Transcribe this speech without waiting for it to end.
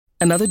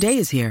Another day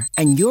is here,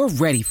 and you're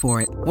ready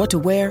for it. What to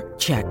wear?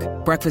 Check.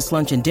 Breakfast,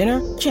 lunch, and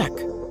dinner? Check.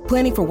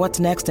 Planning for what's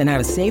next and how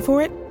to save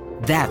for it?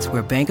 That's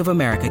where Bank of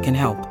America can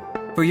help.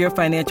 For your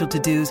financial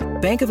to-dos,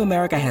 Bank of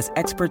America has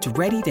experts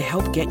ready to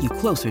help get you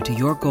closer to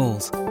your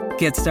goals.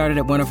 Get started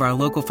at one of our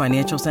local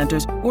financial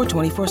centers or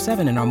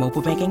 24/7 in our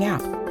mobile banking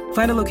app.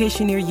 Find a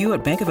location near you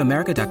at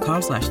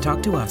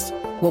bankofamerica.com/talktous.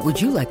 What would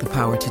you like the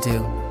power to do?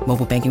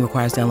 Mobile banking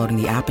requires downloading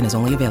the app and is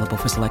only available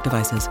for select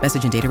devices.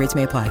 Message and data rates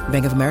may apply.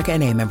 Bank of America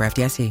N.A., member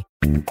FDIC.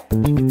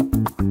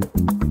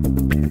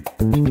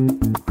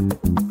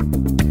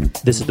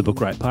 This is the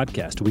Book Riot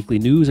Podcast, a weekly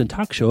news and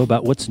talk show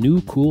about what's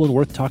new, cool, and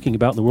worth talking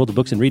about in the world of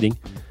books and reading.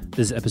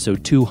 This is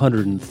episode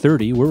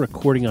 230. We're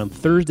recording on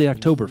Thursday,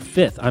 October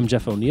 5th. I'm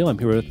Jeff O'Neill. I'm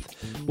here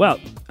with, well,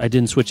 I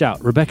didn't switch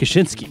out, Rebecca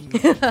Schinsky.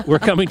 We're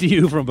coming to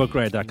you from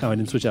BookRiot.com. I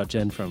didn't switch out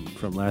Jen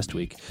from last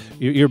week.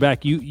 You're back.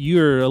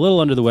 You're a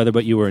little under the weather,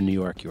 but you were in New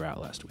York. You were out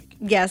last week.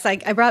 Yes, I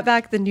brought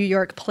back the New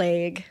York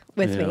plague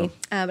with me.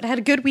 But I had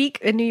a good week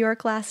in New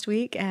York last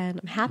week, and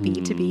I'm happy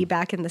to be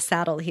back in the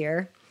saddle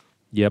here.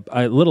 Yep.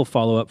 A little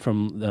follow-up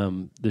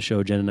from the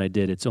show Jen and I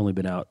did. It's only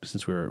been out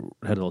since we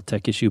had a little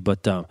tech issue,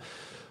 but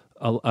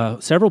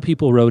several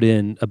people wrote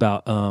in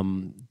about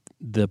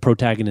the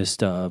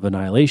protagonist of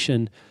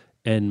Annihilation,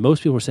 and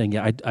most people were saying,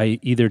 yeah, I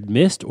either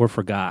missed or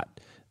forgot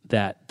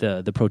that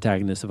the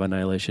protagonist of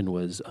Annihilation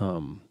was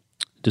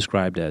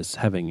described as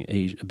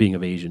being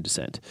of Asian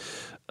descent.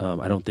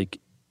 I don't think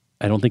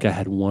I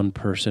had one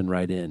person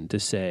write in to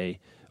say,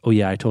 "Oh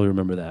yeah, I totally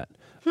remember that."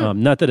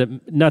 Not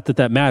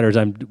that matters.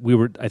 I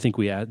think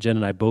Jen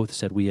and I both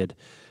said we had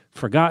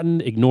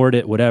forgotten, ignored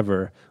it,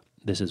 whatever.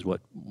 This is what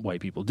white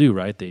people do,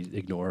 right? They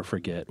ignore,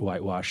 forget,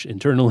 whitewash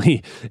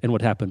internally and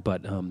what happened.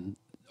 But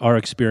our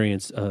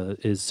experience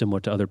is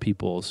similar to other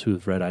people's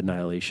who've read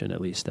Annihilation,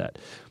 at least, that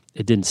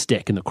it didn't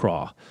stick in the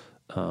craw.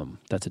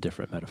 That's a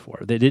different metaphor.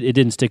 It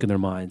didn't stick in their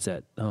minds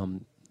that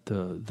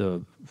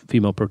the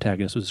female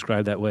protagonist was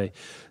described that way.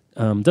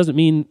 Doesn't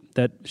mean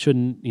that that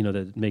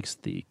it makes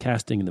the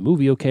casting in the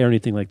movie okay or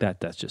anything like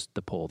that. That's just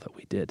the poll that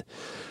we did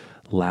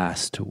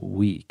last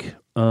week.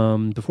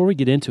 Before we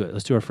get into it,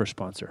 let's do our first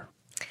sponsor.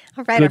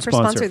 All right, our first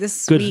sponsor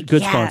this week.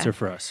 Good sponsor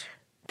for us.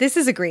 This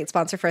is a great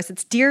sponsor for us.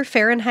 It's Dear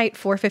Fahrenheit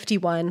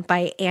 451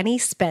 by Annie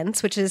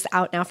Spence, which is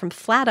out now from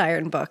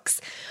Flatiron Books.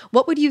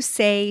 What would you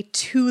say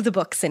to the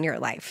books in your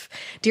life?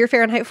 Dear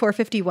Fahrenheit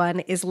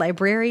 451 is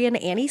librarian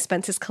Annie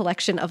Spence's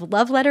collection of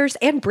love letters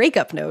and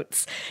breakup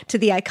notes to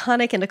the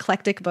iconic and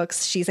eclectic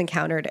books she's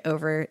encountered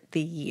over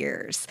the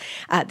years.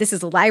 This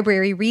is a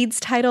Library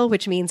Reads title,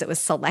 which means it was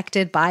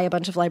selected by a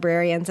bunch of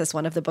librarians as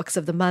one of the books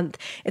of the month.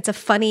 It's a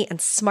funny and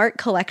smart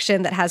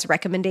collection that has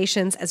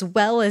recommendations as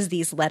well as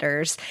these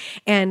letters.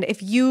 And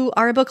if you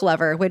are a book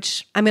lover,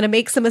 which I'm going to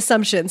make some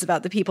assumptions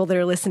about the people that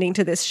are listening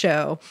to this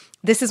show,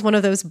 this is one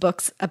of those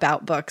books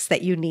about books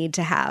that you need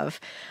to have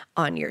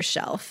on your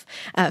shelf.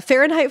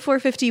 Fahrenheit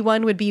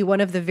 451 would be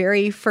one of the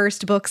very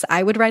first books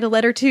I would write a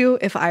letter to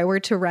if I were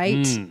to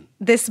write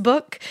this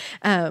book.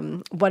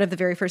 One of the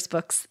very first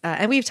books,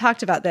 and we've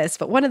talked about this,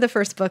 but one of the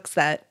first books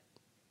that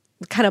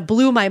kind of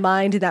blew my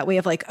mind in that way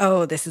of like,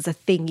 oh, this is a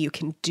thing you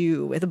can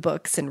do with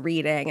books and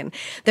reading. And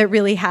that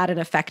really had an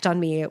effect on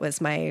me. It was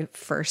my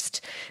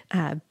first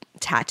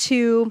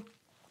tattoo.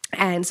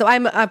 And so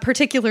I'm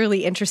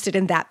particularly interested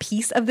in that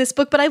piece of this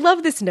book, but I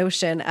love this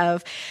notion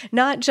of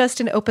not just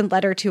an open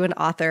letter to an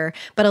author,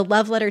 but a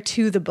love letter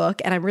to the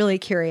book. And I'm really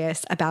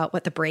curious about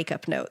what the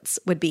breakup notes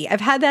would be.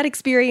 I've had that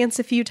experience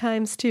a few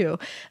times too.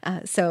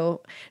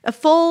 So a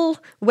full,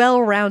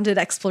 well-rounded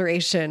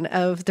exploration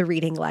of the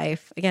reading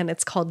life. Again,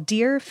 it's called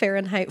Dear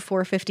Fahrenheit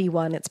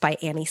 451. It's by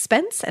Annie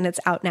Spence, and it's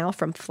out now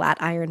from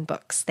Flatiron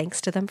Books.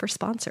 Thanks to them for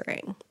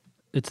sponsoring.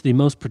 It's the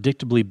most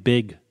predictably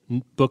big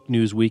book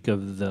news week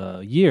of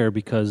the year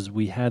because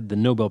we had the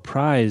Nobel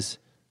Prize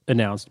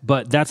announced,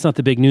 but that's not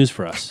the big news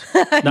for us.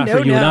 Not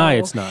for you and I,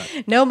 it's not.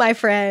 No, my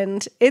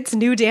friend, it's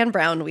New Dan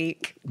Brown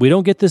week. We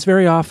don't get this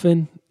very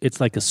often. It's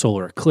like a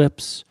solar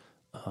eclipse,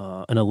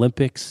 an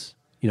Olympics.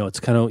 It's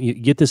kind of, you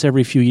get this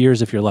every few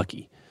years if you're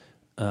lucky,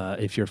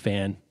 if you're a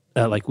fan,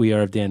 like we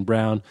are of Dan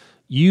Brown.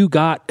 You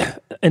got,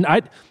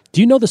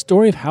 do you know the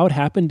story of how it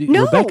happened?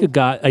 No. Rebecca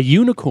got a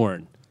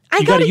unicorn.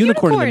 I got a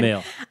unicorn in the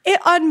mail.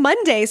 On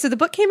Monday. So the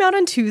book came out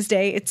on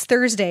Tuesday. It's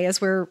Thursday as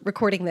we're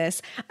recording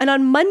this. And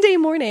on Monday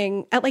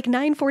morning at like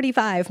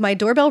 9:45, my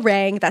doorbell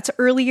rang. That's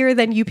earlier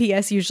than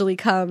UPS usually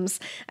comes.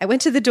 I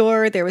went to the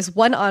door. There was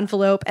one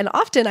envelope. And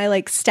often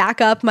I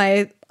stack up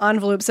my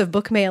envelopes of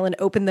book mail and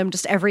open them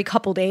just every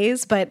couple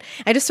days. But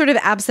I just sort of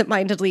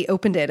absentmindedly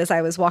opened it as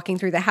I was walking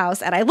through the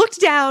house. And I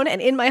looked down,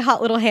 and in my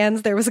hot little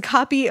hands, there was a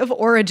copy of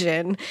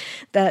Origin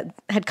that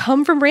had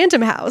come from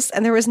Random House.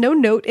 And there was no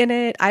note in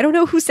it. I don't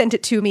know who sent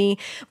it to me,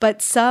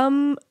 but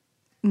some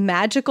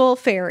magical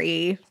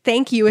fairy,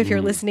 thank you if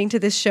you're listening to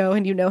this show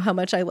and you know how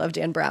much I love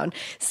Dan Brown,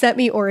 sent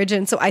me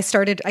Origin. So I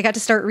got to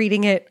start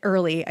reading it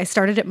early. I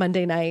started it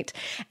Monday night.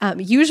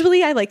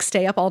 Usually I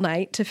stay up all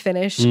night to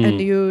finish a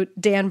new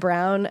Dan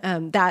Brown.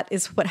 That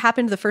is what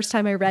happened the first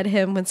time I read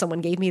him, when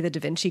someone gave me the Da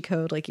Vinci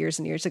Code years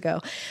and years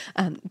ago.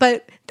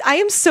 But I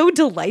am so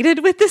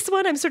delighted with this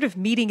one. I'm sort of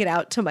meeting it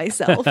out to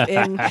myself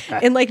in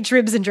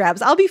dribs and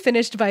drabs. I'll be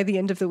finished by the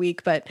end of the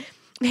week, but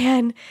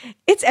man,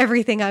 it's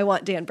everything I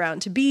want Dan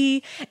Brown to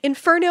be.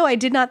 Inferno, I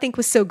did not think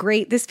was so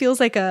great. This feels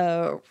like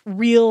a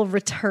real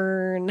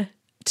return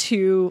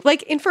to,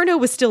 Inferno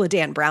was still a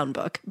Dan Brown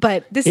book,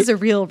 but this is a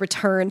real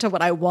return to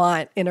what I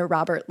want in a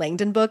Robert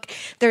Langdon book.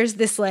 There's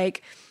this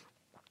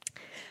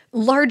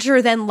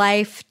larger than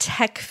life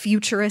tech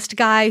futurist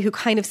guy who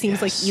kind of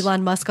seems like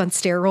Elon Musk on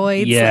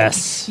steroids.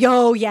 Yes.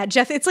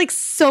 Jeff, it's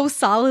so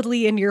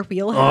solidly in your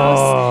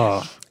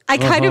wheelhouse. I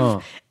kind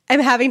of I'm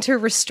having to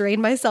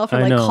restrain myself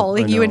from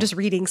calling you and just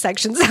reading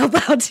sections out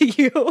loud to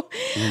you.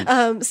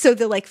 So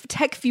the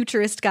tech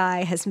futurist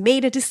guy has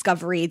made a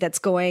discovery that's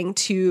going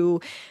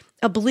to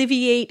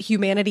obviate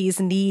humanity's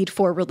need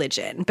for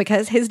religion,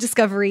 because his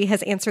discovery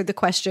has answered the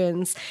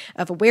questions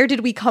of where did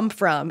we come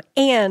from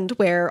and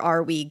where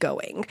are we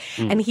going?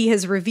 And he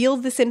has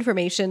revealed this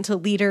information to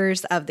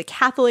leaders of the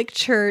Catholic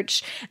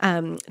Church,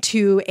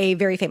 to a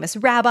very famous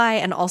rabbi,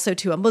 and also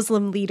to a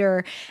Muslim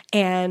leader,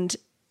 and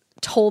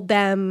told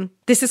them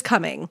this is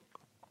coming.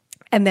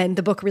 And then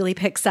the book really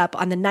picks up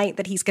on the night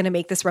that he's going to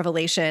make this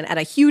revelation at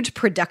a huge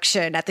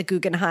production at the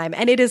Guggenheim.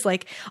 And it is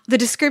the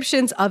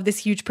descriptions of this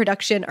huge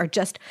production are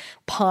just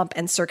pomp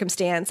and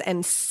circumstance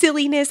and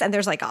silliness. And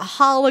there's a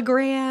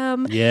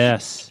hologram.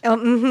 Yes.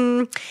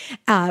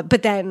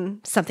 But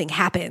then something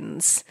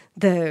happens.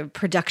 The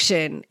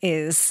production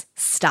is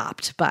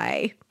stopped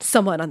by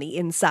someone on the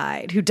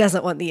inside who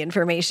doesn't want the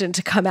information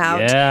to come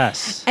out.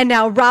 Yes. And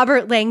now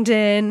Robert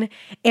Langdon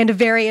and a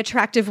very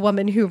attractive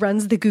woman who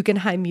runs the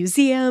Guggenheim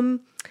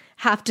Museum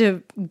have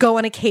to go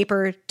on a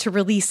caper to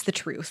release the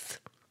truth.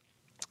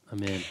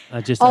 I'm in.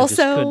 I just couldn't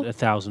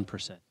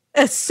 1,000%.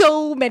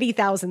 So many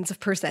thousands of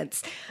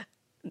percents.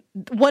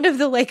 One of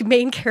the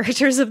main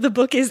characters of the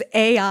book is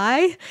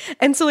AI.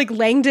 And so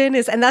Langdon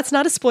is, and that's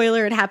not a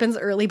spoiler, it happens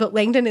early, but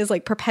Langdon is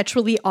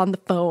perpetually on the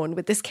phone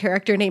with this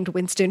character named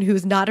Winston,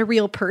 who's not a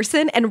real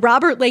person. And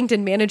Robert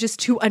Langdon manages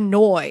to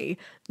annoy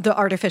the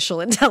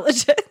artificial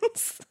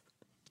intelligence.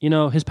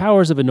 His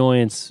powers of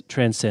annoyance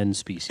transcend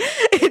species.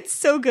 It's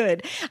so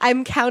good.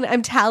 I'm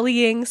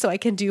tallying so I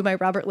can do my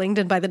Robert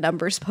Langdon by the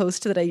numbers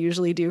post that I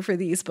usually do for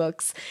these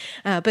books.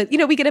 But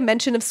we get a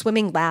mention of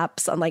swimming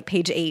laps on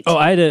page 8. Oh,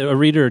 I had a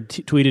reader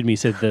tweeted me,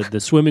 said that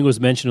the swimming was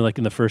mentioned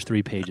in the first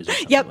 3 pages or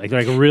something.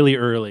 Yep. Really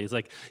early. It's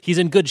he's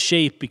in good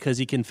shape because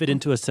he can fit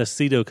into a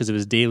tuxedo because of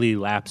his daily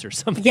laps or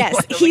something. Yes.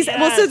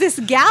 So this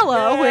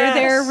gala where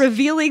they're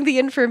revealing the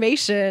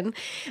information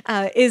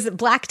is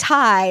black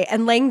tie,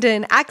 and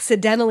Langdon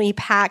accidentally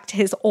packed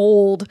his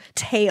old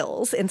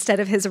tails instead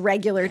of his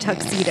regular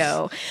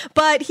tuxedo,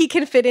 but he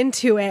can fit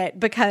into it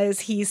because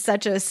he's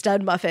such a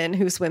stud muffin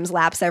who swims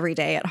laps every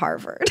day at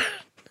Harvard.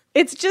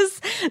 It's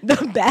just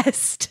the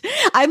best.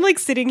 I'm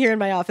sitting here in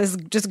my office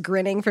just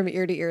grinning from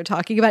ear to ear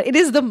talking about it. It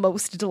is the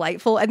most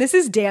delightful. And this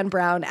is Dan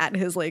Brown at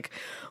his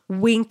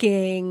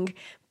winking,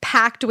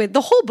 packed with,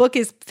 the whole book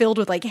is filled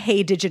with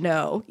hey, did you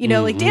know?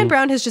 Dan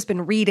Brown has just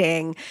been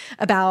reading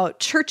about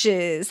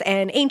churches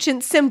and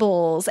ancient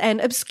symbols and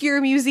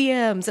obscure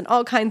museums and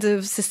all kinds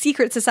of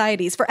secret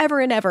societies forever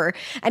and ever.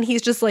 And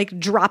he's just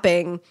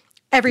dropping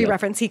every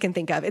reference he can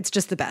think of. It's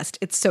just the best.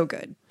 It's so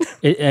good.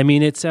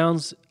 It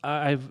sounds,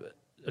 a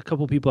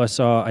couple people I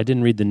saw, I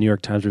didn't read the New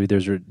York Times review,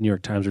 there's a New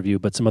York Times review,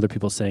 but some other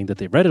people saying that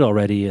they read it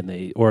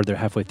already or they're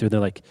halfway through,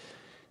 they're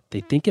they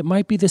think it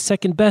might be the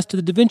second best to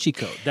the Da Vinci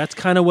Code. That's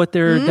kind of what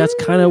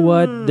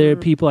the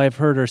people I've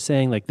heard are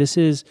saying. Look,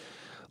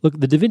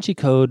 the Da Vinci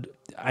Code,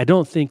 I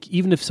don't think,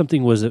 even if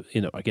something was,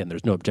 again,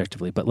 there's no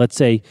objectively, but let's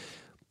say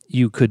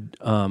you could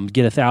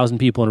get 1,000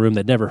 people in a room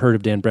that never heard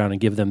of Dan Brown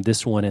and give them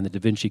this one and the Da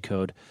Vinci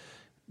Code.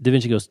 Da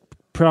Vinci Code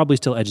probably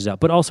still edges out,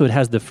 but also it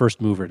has the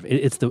first mover.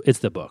 It's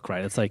the book,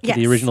 right? It's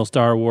the original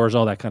Star Wars,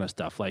 all that kind of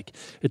stuff.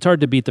 It's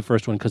hard to beat the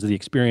first one because the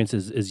experience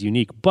is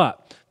unique,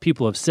 but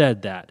people have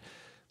said that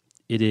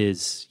it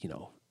is,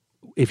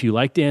 if you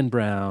like Dan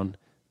Brown,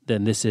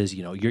 then this is,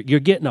 you're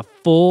getting a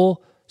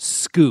full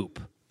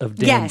scoop of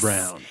Dan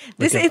Brown.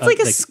 It's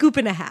a scoop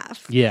and a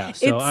half. Yeah,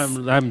 so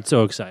I'm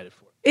so excited for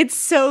it. It's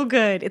so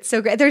good. It's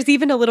so great. There's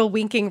even a little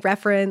winking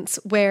reference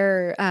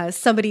where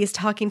somebody is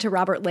talking to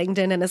Robert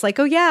Langdon and is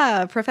oh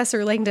yeah,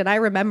 Professor Langdon, I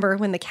remember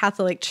when the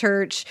Catholic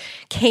Church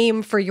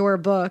came for your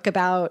book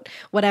about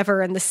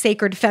whatever and the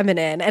sacred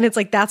feminine. And it's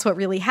that's what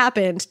really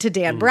happened to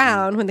Dan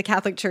Brown when the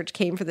Catholic Church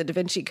came for the Da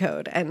Vinci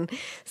Code. And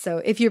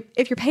so if you're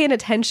paying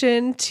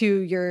attention to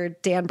your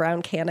Dan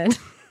Brown canon,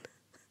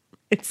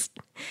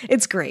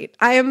 it's great.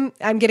 I'm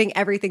getting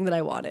everything that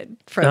I wanted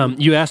from.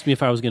 You asked me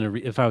if I was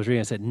reading.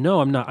 I said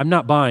no, I'm not. I'm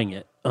not buying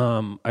it.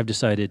 I've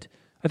decided.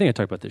 I think I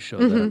talked about this show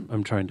that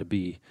I'm trying to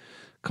be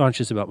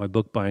conscious about my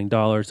book buying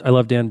dollars. I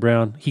love Dan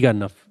Brown. He got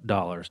enough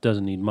dollars,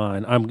 doesn't need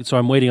mine.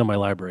 I'm waiting on my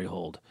library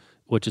hold,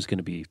 which is going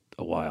to be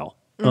a while.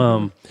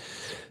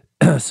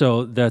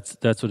 So that's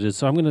what it is.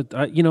 So I'm gonna,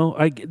 I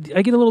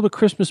get a little bit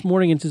Christmas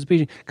morning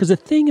anticipation, because the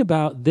thing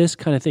about this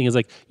kind of thing is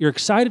like you're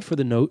excited for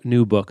the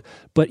new book,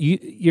 but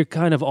you're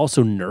kind of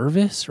also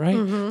nervous,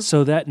 right?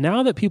 So that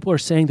now that people are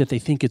saying that they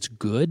think it's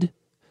good,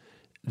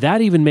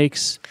 that even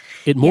makes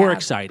it more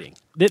exciting.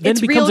 Then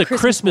it becomes a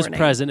Christmas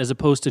present as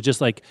opposed to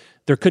just like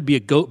there could be a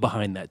goat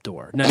behind that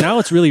door. Now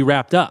it's really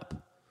wrapped up.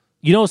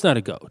 You know it's not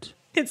a goat.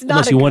 It's not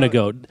unless you want a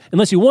goat.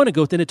 Unless you want a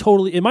goat, then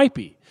it might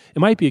be. It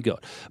might be a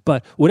goat.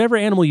 But whatever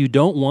animal you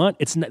don't want,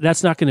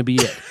 that's not going to be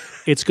it.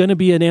 It's going to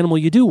be an animal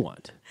you do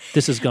want.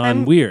 This has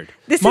gone weird.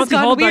 Monty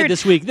Hall died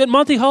this week. Then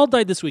Monty Hall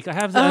died this week.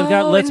 I've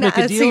got Let's Make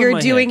a Deal. So you're in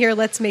my doing head. your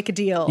Let's Make a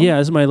Deal. Yeah,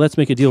 this is my Let's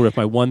Make a Deal riff.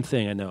 My one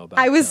thing I know about.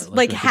 I was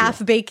like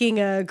half baking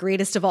a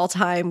greatest of all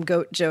time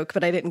goat joke,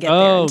 but I didn't get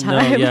there in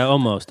time. Oh no, yeah,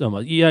 almost.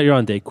 Yeah, you're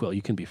on Dayquil.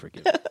 You can be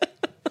forgiven.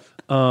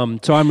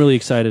 So I'm really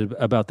excited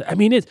about that. I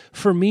mean,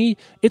 for me,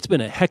 it's been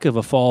a heck of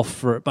a fall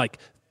for like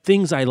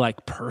things I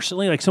like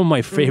personally, like some of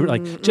my favorite,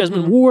 like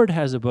Jesmyn Ward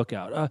has a book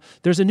out.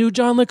 There's a new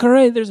John Le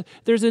Carré.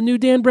 There's a new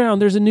Dan Brown.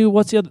 There's a new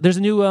There's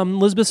a new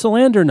Elizabeth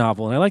Salander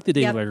novel, and I like the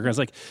David Lager. It's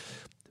like,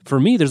 for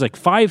me, there's like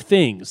 5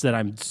 things that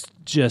I'm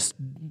just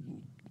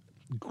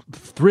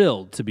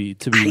thrilled to be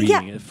reading.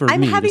 Yeah, for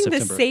I'm me, having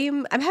this the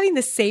September. I'm having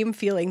the same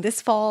feeling.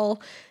 This fall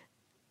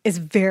is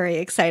very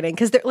exciting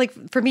because, like,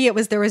 for me,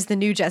 there was the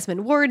new Jesmyn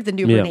Ward, the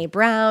new Brene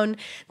Brown,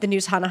 the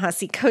new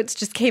Ta-Nehisi Coates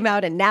just came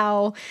out, and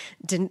now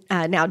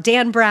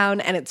Dan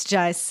Brown, and it's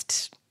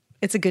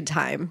a good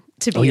time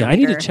to be. Oh yeah, I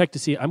need to check to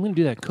see. I'm going to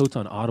do that Coates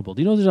on Audible.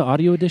 Do you know there's an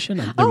audio edition?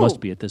 There must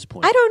be at this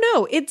point. I don't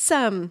know. It's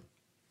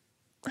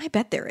I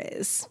bet there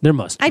is. There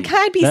must be.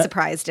 I'd be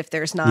surprised if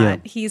there's not.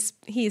 Yeah.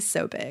 He's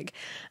so big.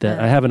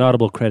 I have an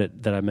Audible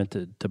credit that I meant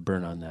to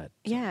burn on that.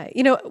 Yeah.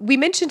 We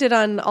mentioned it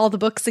on All the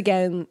Books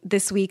again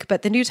this week,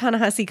 but the new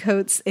Ta-Nehisi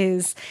Coates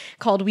is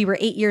called We Were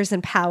 8 Years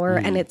in Power,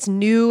 and it's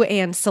new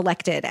and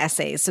selected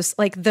essays. So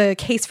like the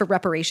case for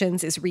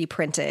reparations is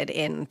reprinted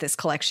in this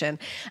collection.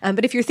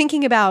 But if you're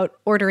thinking about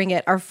ordering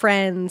it, our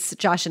friends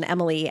Josh and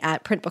Emily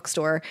at Print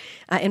Bookstore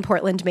in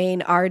Portland,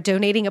 Maine are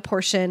donating a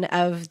portion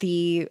of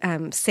the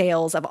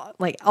sales of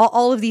like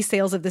all of these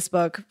sales of this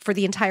book for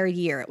the entire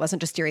year. It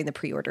wasn't just during the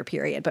pre-order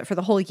period, but for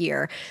the whole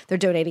year, they're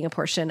donating a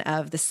portion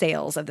of the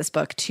sales of this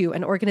book to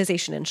an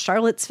organization in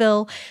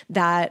Charlottesville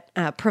that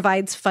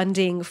provides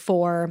funding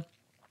for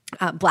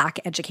Black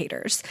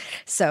educators.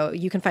 So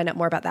you can find out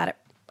more about that at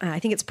I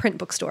think it's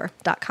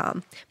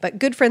printbookstore.com. But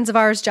good friends of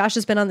ours, Josh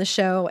has been on the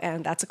show,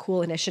 and that's a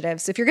cool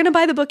initiative. So if you're going to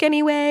buy the book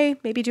anyway,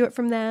 maybe do it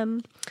from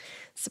them.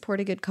 Support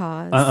a good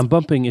cause. I'm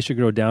bumping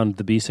Ishiguro down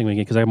the Beast thing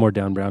again because I have more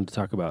Dan Brown to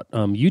talk about.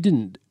 You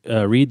didn't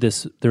read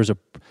this. I'm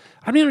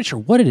not even sure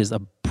what it is.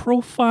 A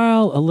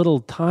profile, a little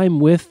time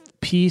with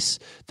piece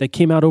that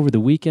came out over the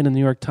weekend in the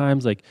New York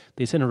Times. Like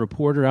they sent a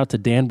reporter out to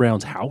Dan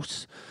Brown's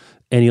house,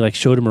 and he like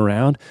showed him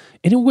around,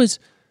 and it was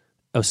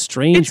a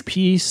strange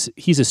piece.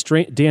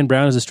 Dan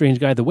Brown is a strange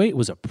guy. The way it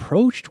was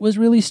approached was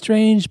really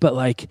strange, but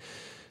like,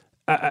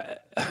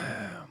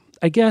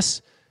 I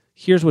guess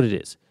here's what it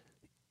is.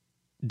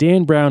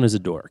 Dan Brown is a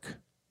dork.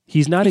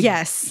 He's not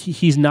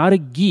he's not a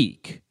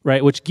geek,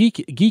 right? Which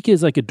geek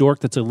is like a dork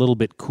that's a little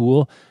bit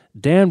cool.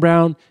 Dan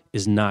Brown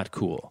is not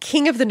cool.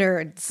 King of the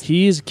nerds.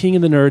 He is king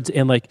of the nerds,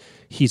 and like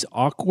he's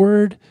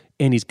awkward,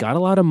 and he's got a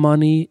lot of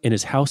money, and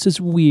his house is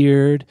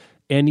weird,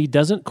 and he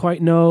doesn't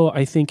quite know,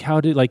 I think,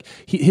 how to like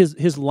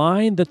his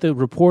line that the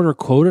reporter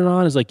quoted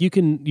on is like, you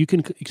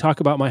can talk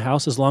about my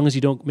house as long as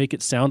you don't make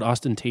it sound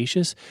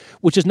ostentatious,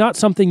 which is not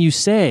something you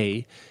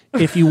say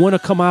if you want to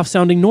come off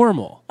sounding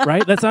normal,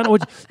 right? That's not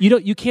what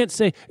you can't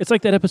say. It's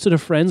like that episode of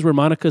Friends where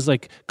Monica's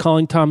like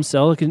calling Tom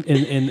Selleck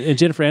and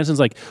Jennifer Aniston's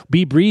like,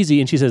 be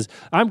breezy, and she says,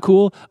 I'm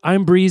cool,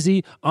 I'm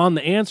breezy on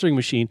the answering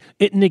machine.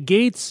 It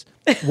negates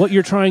what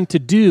you're trying to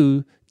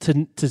do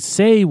to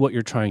say what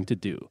you're trying to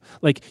do.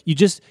 Like you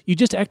just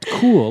act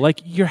cool. Like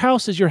your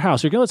house is your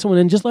house. You're gonna let someone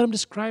in, just let them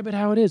describe it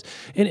how it is.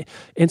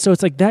 And so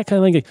it's like that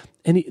kind of thing.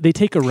 And they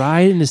take a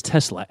ride in his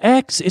Tesla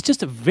X. It's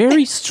just a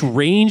very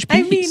strange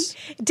piece. I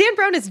mean, Dan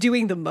Brown is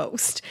doing the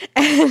most.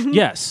 And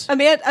yes.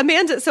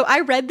 Amanda. So I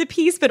read the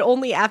piece, but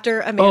only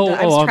after Amanda.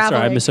 I was traveling. I'm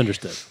sorry, I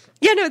misunderstood.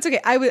 Yeah, no, it's okay.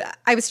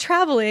 I was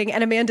traveling,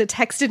 and Amanda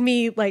texted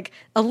me like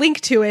a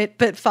link to it,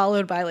 but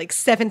followed by like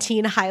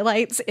 17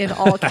 highlights in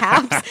all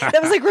caps.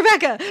 That was like,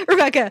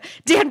 Rebecca,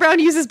 Dan Brown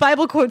uses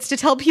Bible quotes to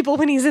tell people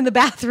when he's in the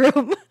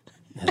bathroom.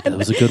 That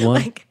was a good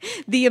one. Like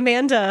the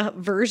Amanda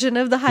version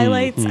of the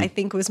highlights, I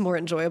think, was more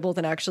enjoyable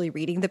than actually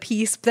reading the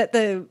piece. That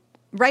the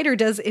writer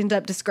does end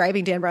up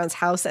describing Dan Brown's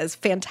house as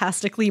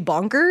fantastically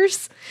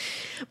bonkers,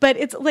 but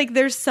it's like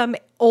there's some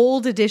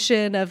old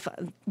edition of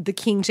the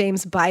King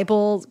James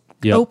Bible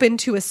open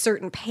to a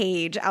certain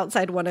page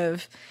outside one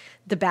of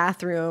the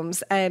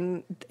bathrooms,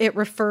 and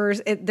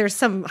there's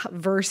some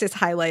verse is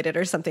highlighted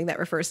or something that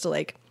refers to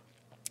like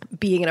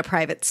being in a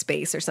private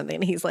space or something.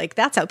 And he's like,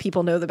 that's how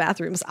people know the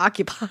bathroom's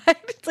occupied.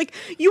 It's like,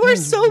 you are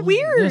so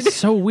weird. It's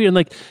so weird. And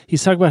like,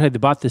 he's talking about how they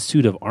bought this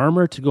suit of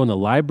armor to go in the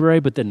library,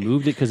 but then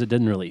moved it because it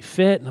didn't really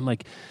fit. And I'm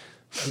like,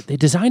 they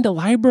designed a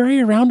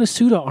library around a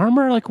suit of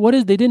armor? Like, what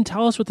is, they didn't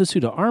tell us what the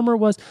suit of armor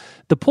was.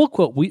 The pull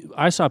quote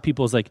I saw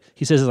people is like,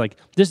 he says,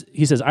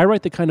 I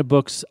write the kind of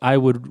books I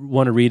would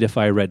want to read if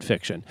I read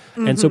fiction.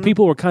 And so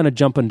people were kind of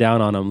jumping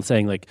down on him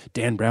saying like,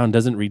 Dan Brown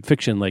doesn't read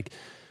fiction. Like,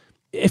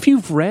 if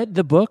you've read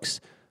the books,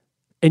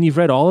 and you've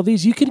read all of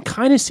these, you can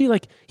kind of see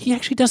like he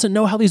actually doesn't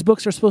know how these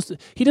books are supposed to.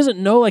 He doesn't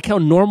know like how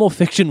normal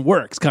fiction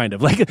works. Kind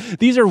of like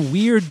these are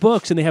weird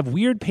books and they have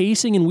weird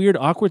pacing and weird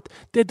awkward.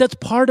 That's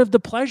part of the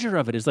pleasure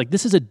of it. Is like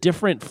this is a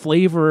different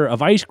flavor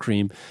of ice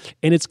cream,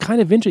 and it's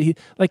kind of interesting.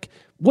 Like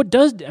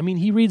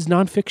he reads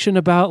nonfiction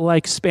about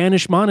like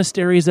Spanish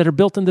monasteries that are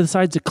built into the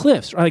sides of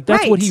cliffs. Like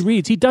that's what he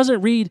reads. He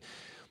doesn't read.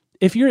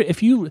 That's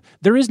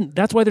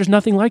why there's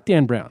nothing like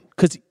Dan Brown,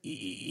 because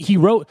he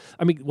wrote,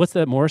 what's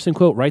that Morrison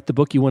quote? Write the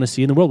book you want to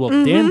see in the world.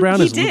 Well, Dan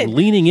Brown is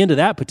leaning into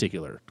that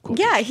particular quote.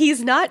 Yeah,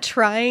 he's not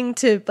trying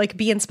to like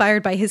be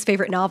inspired by his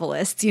favorite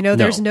novelists. You know,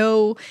 there's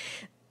nothing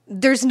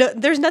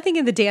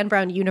in the Dan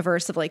Brown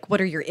universe of like,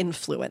 what are your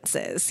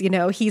influences? You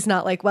know, he's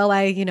not like, well,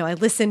 I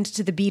listened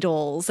to the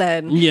Beatles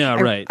and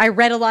I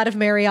read a lot of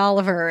Mary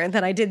Oliver and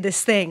then I did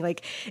this thing.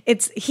 Like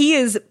he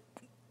is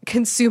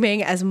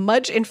consuming as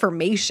much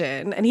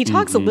information, and he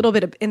talks a little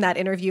bit in that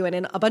interview and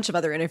in a bunch of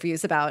other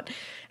interviews about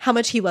how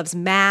much he loves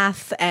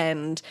math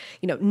and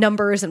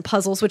numbers and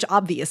puzzles, which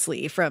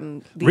obviously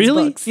from these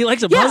books, he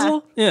likes a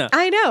puzzle. Yeah,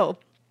 I know.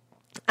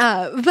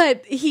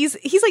 But he's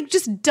like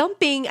just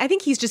dumping, I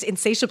think he's just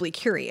insatiably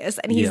curious,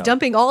 and he's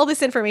dumping all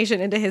this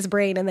information into his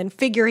brain and then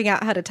figuring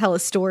out how to tell a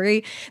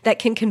story that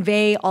can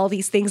convey all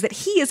these things that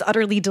he is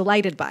utterly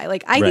delighted by.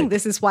 Like, I think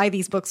this is why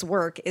these books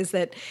work, is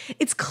that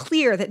it's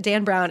clear that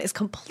Dan Brown is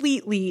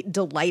completely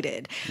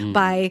delighted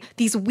by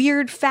these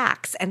weird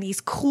facts and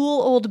these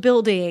cool old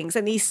buildings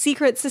and these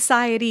secret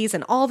societies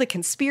and all the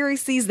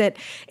conspiracies that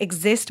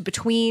exist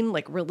between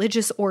like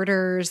religious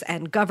orders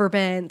and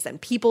governments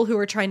and people who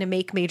are trying to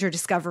make major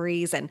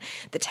discoveries, and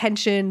the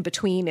tension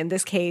between, in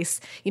this case,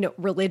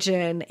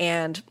 religion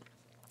and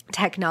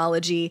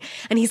technology.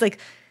 And he's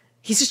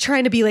just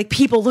trying to be like,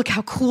 people, look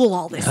how cool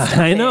all this stuff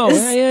I know.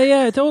 is.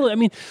 Yeah,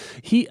 totally.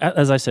 He,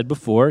 as I said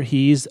before,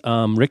 he's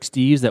Rick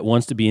Steves that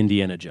wants to be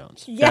Indiana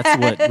Jones. Yes.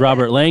 That's what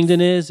Robert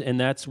Langdon is, and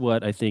that's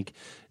what I think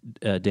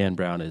Dan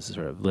Brown is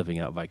sort of living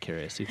out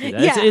vicariously through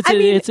that.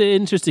 It's an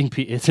interesting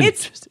piece.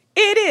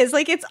 It is.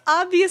 Like, it's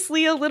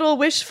obviously a little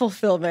wish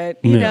fulfillment.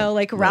 You know,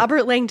 like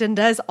Robert Langdon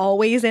does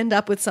always end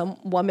up with some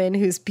woman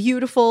who's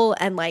beautiful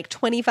and like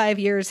 25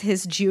 years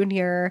his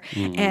junior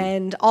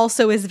and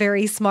also is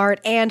very smart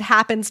and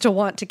happens to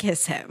want to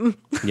kiss him.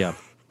 Yeah.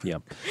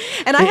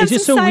 And I have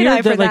just some so side weird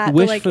eye for that like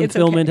wish like,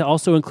 fulfillment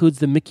also includes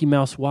the Mickey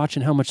Mouse watch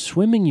and how much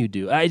swimming you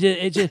do.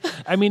 It's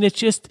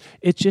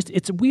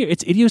weird.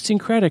 It's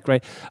idiosyncratic,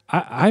 right?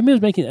 I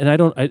was making,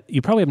 and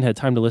you probably haven't had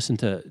time to listen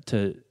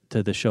to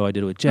the show I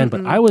did with Jen,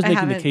 but I was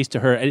making the case to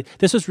her.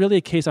 This was really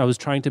a case I was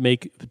trying to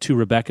make to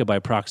Rebecca by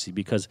proxy,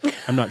 because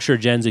I'm not sure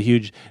Jen's a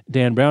huge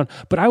Dan Brown,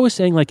 but I was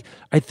saying like,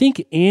 I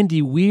think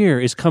Andy Weir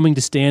is coming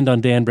to stand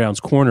on Dan Brown's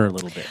corner a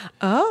little bit.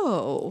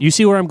 Oh. You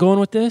see where I'm going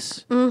with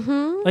this?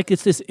 Mm-hmm. Like,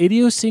 it's this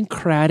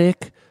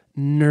idiosyncratic,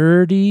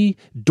 nerdy,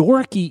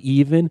 dorky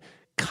even,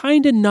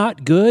 kind of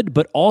not good,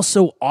 but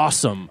also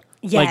awesome,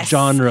 like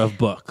genre of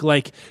book.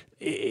 Like,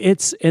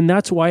 and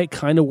that's why it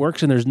kind of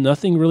works, and there's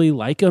nothing really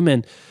like him,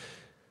 and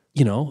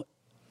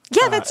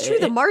yeah, that's true.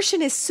 The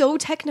Martian is so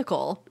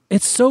technical.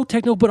 It's so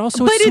technical, but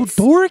also it's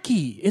so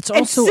dorky. It's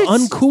also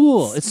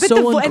uncool. It's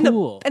so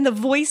uncool. And the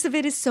voice of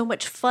it is so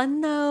much fun,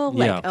 though.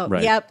 Like,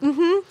 right.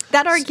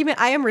 That argument,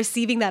 I am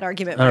receiving that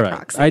argument by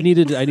proxy. I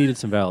needed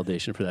some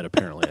validation for that,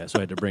 apparently, so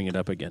I had to bring it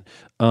up again.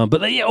 But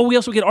we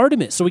also get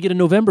Artemis. So we get in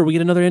November, we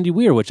get another Andy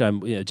Weir, which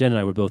Jen and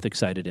I were both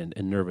excited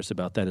and nervous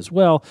about that as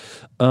well.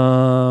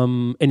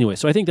 Anyway,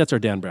 so I think that's our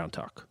Dan Brown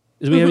talk.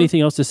 Do we have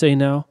anything else to say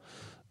now?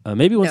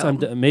 Maybe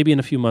maybe in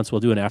a few months we'll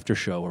do an after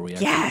show where we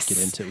actually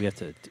get into.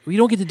 We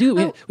don't get to do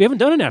it. We haven't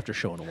done an after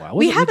show in a while.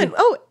 We haven't.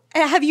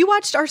 Have you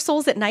watched Our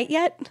Souls at Night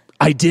yet?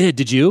 I did.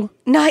 Did you?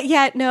 Not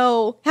yet.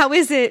 No. How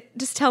is it?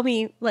 Just tell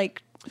me.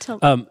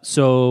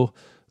 So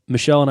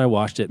Michelle and I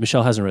watched it.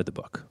 Michelle hasn't read the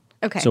book.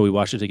 Okay. So we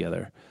watched it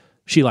together.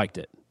 She liked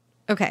it.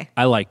 Okay.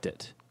 I liked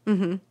it.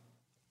 Mm-hmm.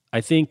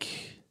 I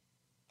think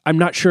I'm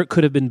not sure it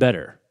could have been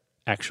better,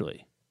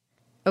 actually.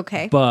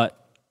 Okay.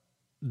 But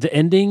the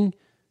ending,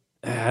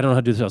 I don't know how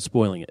to do this without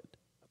spoiling it.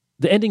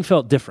 The ending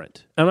felt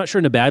different. I'm not sure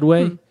in a bad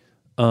way.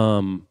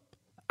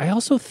 I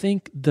also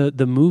think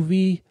the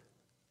movie,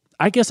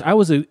 I guess I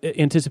was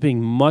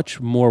anticipating much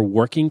more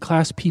working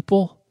class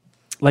people,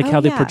 like how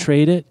they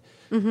portrayed it.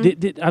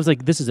 Mm-hmm. I was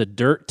like, this is a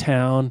dirt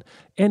town,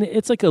 and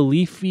it's like a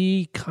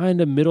leafy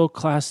kind of middle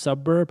class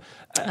suburb.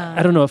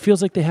 I don't know. It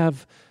feels like they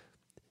have.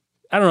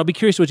 I don't know. I'd be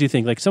curious what you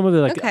think. Like some of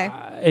it,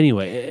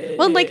 anyway.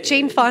 Well, like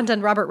Jane Fonda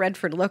and Robert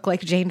Redford look like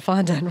Jane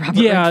Fonda and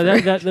Robert Redford. Yeah,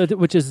 that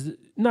which is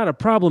not a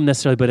problem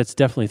necessarily, but it's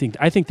definitely.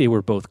 I think they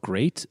were both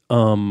great.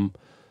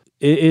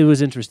 It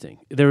was interesting.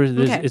 There was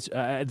this, Okay. it's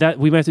that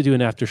we might have to do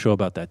an after show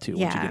about that too. once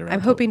you Yeah, get around I'm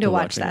hoping to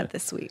watch watching that it.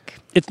 this week.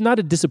 It's not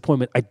a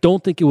disappointment. I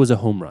don't think it was a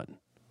home run.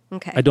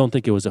 Okay. I don't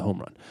think it was a home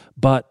run.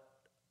 But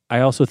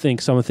I also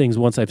think some of the things,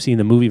 once I've seen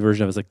the movie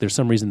version, I was like, there's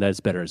some reason that it's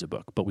better as a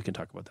book. But we can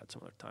talk about that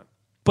some other time.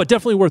 But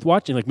definitely worth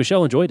watching. Like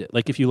Michelle enjoyed it.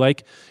 Like if you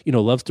like,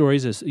 love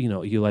stories,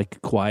 you like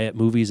quiet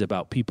movies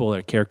about people that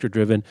are character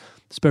driven,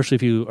 especially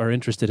if you are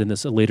interested in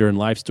this later in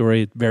life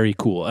story, very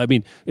cool. I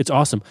mean, it's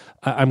awesome.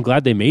 I'm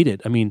glad they made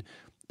it. I mean,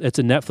 it's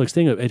a Netflix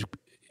thing.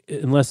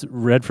 Unless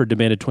Redford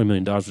demanded $20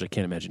 million, which I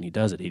can't imagine he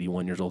does at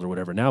 81 years old or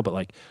whatever now, but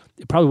like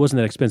it probably wasn't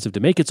that expensive to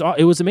make.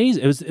 It was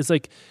amazing. It's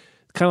like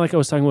kind of like I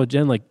was talking about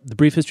Jen, like The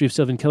Brief History of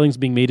Seven Killings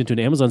being made into an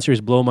Amazon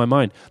series blow my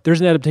mind. There's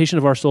an adaptation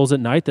of Our Souls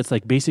at Night that's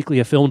like basically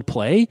a filmed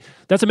play.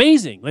 That's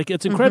amazing. Like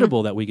it's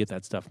incredible that we get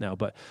that stuff now.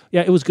 But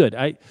yeah, it was good.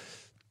 I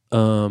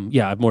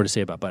have more to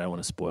say about, but I don't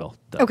want to spoil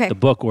the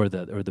book or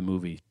the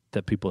movie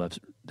that people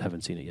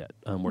haven't seen it yet.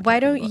 Why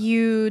don't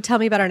you tell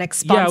me about our next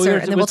sponsor,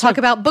 and then we'll talk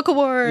about book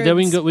awards. Then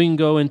we can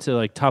go into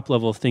like top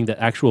level thing that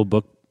actual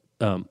book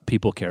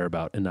people care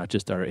about, and not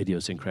just our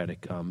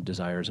idiosyncratic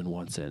desires and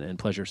wants and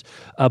pleasures.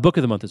 Book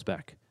of the Month is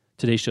back.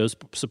 Today's show is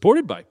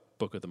supported by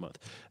Book of the Month.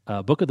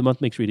 Book of the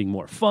Month makes reading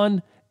more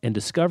fun and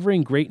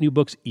discovering great new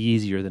books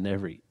easier than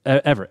ever.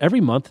 Every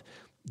month,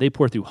 they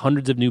pour through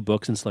hundreds of new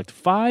books and select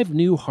 5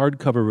 new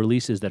hardcover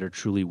releases that are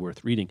truly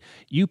worth reading.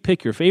 You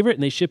pick your favorite,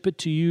 and they ship it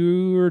to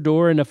your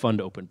door in a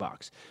fun-to-open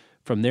box.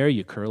 From there,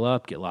 you curl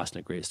up, get lost in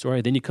a great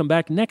story. Then you come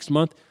back next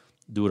month,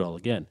 do it all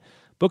again.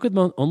 Book of the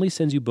Month only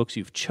sends you books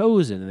you've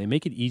chosen, and they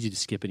make it easy to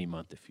skip any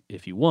month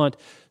if you want,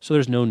 so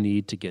there's no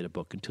need to get a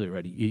book until you're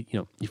ready.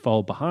 You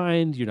fall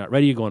behind, you're not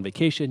ready, you go on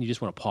vacation, you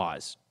just want to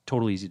pause.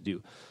 Totally easy to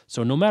do.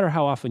 So no matter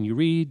how often you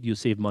read, you'll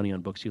save money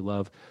on books you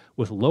love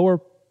with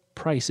lower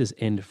prices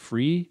and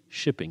free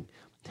shipping.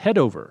 Head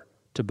over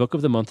to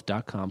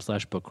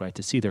bookofthemonth.com/bookright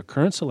to see their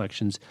current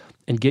selections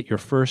and get your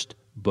first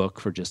book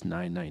for just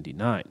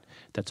 $9.99.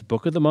 That's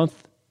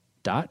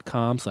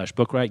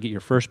bookofthemonth.com/bookright. Get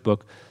your first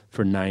book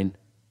for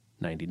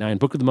 $9.99.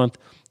 Book of the Month,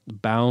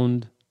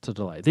 bound to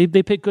delight. They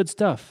pick good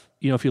stuff.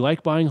 If you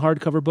like buying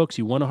hardcover books,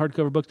 you want a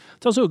hardcover book.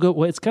 It's also a good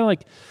way. It's kind of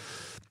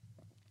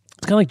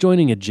like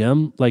joining a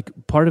gym. Like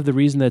part of the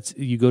reason that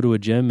you go to a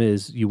gym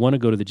is you want to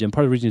go to the gym.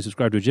 Part of the reason you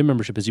subscribe to a gym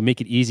membership is you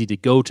make it easy to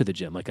go to the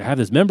gym. Like I have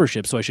this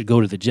membership, so I should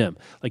go to the gym.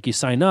 Like you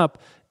sign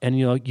up and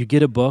you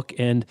get a book.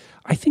 And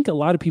I think a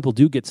lot of people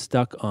do get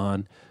stuck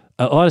on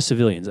a lot of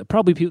civilians.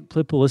 Probably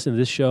people listening to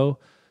this show,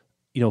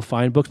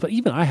 find books. But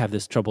even I have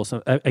this trouble.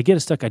 I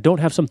get stuck. I don't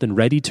have something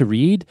ready to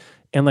read,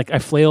 and like I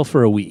flail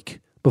for a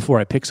week before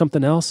I pick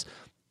something else.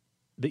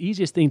 The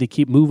easiest thing to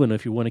keep moving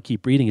if you want to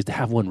keep reading is to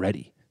have one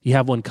ready. You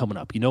have one coming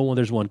up. When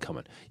there's one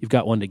coming. You've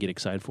got one to get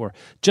excited for.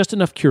 Just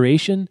enough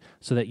curation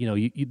so that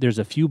there's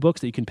a few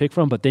books that you can pick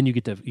from, but then you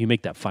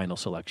make that final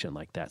selection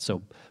like that.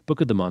 So, Book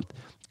of the Month,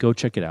 go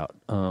check it out.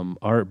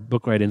 Our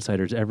Book Riot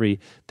Insiders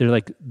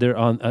they're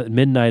on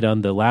midnight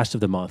on the last of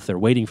the month. They're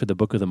waiting for the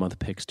Book of the Month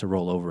picks to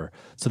roll over.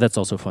 So that's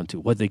also fun too.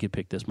 What they get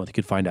picked this month, you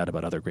can find out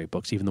about other great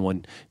books, even the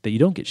one that you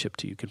don't get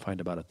shipped to. You can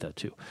find about that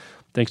too.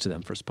 Thanks to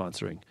them for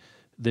sponsoring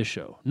this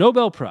show.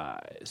 Nobel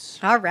Prize.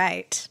 All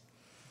right.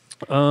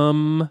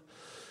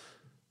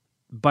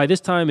 By this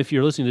time, if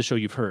you're listening to the show,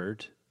 you've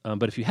heard.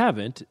 But if you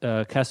haven't,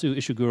 Kazuo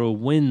Ishiguro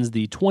wins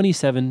the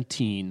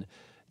 2017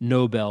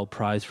 Nobel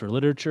Prize for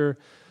Literature.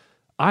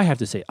 I have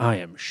to say, I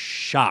am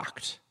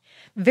shocked.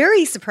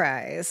 Very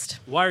surprised.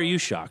 Why are you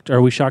shocked?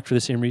 Are we shocked for the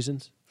same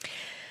reasons?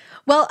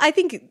 Well, I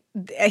think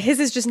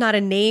his is just not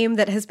a name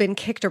that has been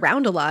kicked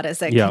around a lot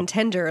as a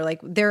contender. Like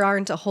there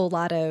aren't a whole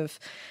lot of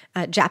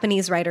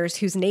Japanese writers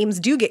whose names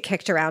do get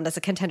kicked around as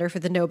a contender for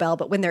the Nobel,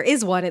 but when there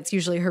is one, it's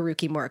usually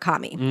Haruki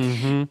Murakami.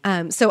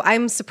 Mm-hmm. So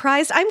I'm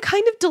surprised. I'm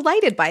kind of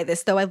delighted by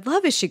this, though. I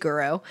love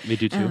Ishiguro. Me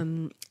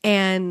too.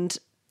 And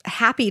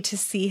happy to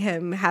see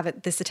him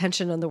have this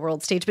attention on the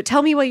world stage. But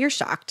tell me why you're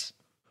shocked.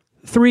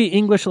 3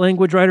 English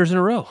language writers in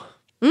a row.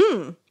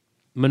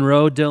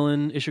 Monroe,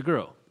 Dylan,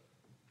 Ishiguro.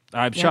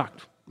 I'm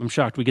shocked. I'm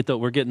shocked.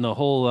 We're getting the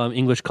whole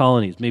English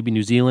colonies. Maybe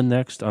New Zealand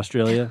next,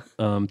 Australia.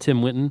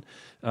 Tim Winton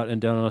out and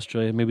down in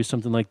Australia. Maybe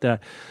something like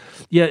that.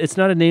 Yeah, it's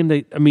not a name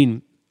that. I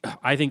mean,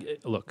 I think.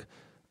 Look,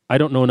 I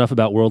don't know enough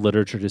about world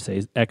literature to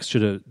say X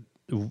should have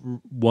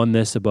won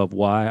this above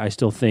Y. I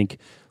still think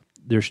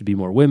there should be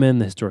more women.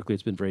 Historically,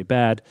 it's been very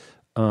bad.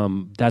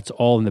 That's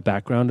all in the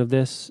background of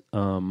this.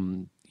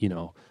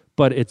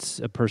 But it's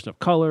a person of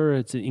color.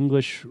 It's an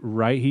English,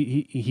 right?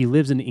 He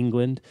lives in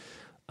England.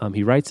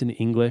 He writes in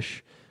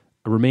English.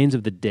 Remains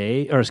of the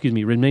Day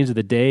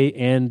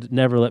and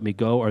Never Let Me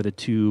Go are the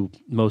 2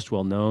 most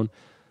well known.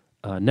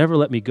 Never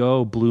Let Me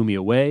Go blew me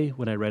away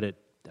when I read it,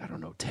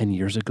 10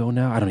 years ago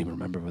now. I don't even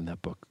remember when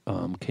that book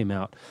came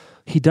out.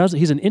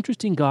 He's an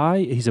interesting guy.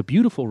 He's a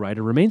beautiful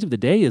writer. Remains of the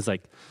Day is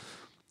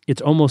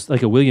it's almost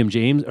like a William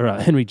James or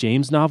a Henry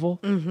James novel.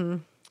 Mm-hmm.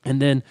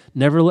 And then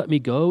Never Let Me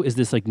Go is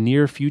this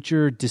near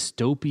future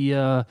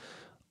dystopia,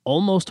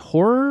 almost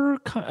horror.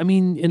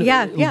 In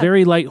a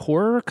very light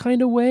horror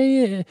kind of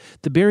way.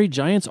 The Buried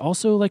Giant's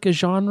also like a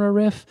genre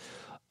riff.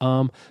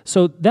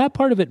 So that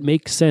part of it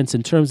makes sense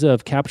in terms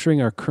of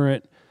capturing our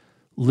current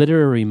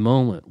literary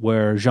moment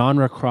where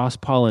genre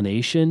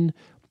cross-pollination,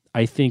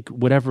 I think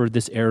whatever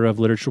this era of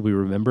literature we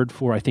remembered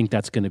for, I think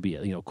that's going to be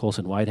it. You know,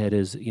 Colson Whitehead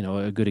is, you know,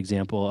 a good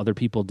example. Other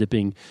people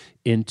dipping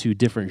into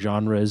different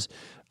genres.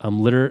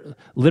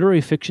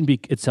 Literary fiction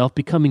itself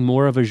becoming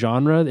more of a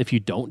genre. If you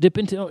don't dip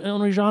into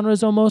only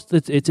genres almost,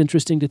 it's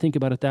interesting to think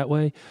about it that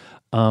way.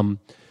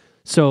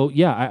 So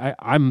yeah,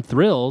 I'm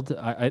thrilled.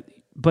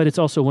 But it's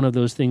also one of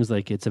those things,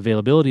 like, it's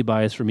availability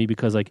bias for me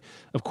because, like,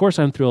 of course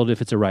I'm thrilled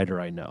if it's a writer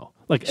I know.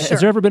 Like, Sure.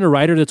 has there ever been a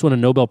writer that's won a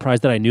Nobel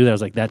Prize that I knew that I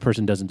was like, that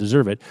person doesn't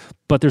deserve it?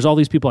 But there's all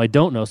these people I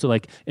don't know. So,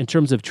 like, in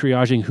terms of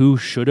triaging who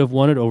should have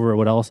won it over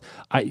what else,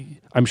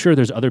 I'm sure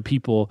there's other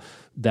people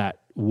that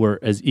were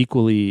as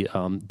equally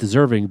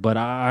deserving. But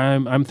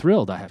I'm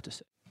thrilled, I have to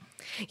say.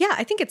 Yeah,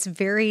 I think it's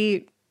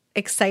very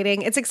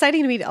exciting. It's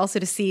exciting to me also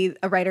to see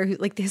a writer who,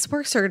 like, his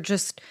works are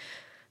just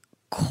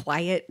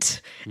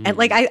quiet. And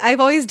like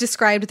I've always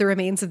described The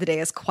Remains of the Day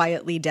as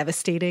quietly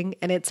devastating,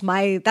 and that's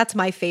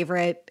my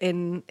favorite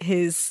in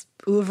his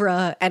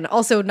oeuvre, and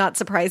also not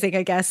surprising,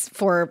 I guess,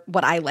 for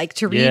what I like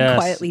to read. Yes.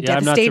 Quietly Yeah,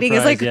 devastating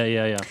is like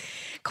yeah.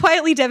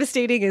 Quietly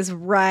Devastating is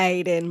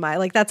right in my,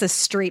 like, that's a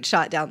straight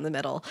shot down the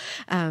middle.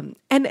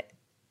 And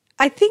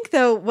I think,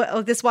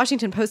 though, this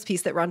Washington Post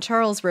piece that Ron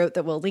Charles wrote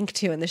that we'll link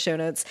to in the show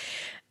notes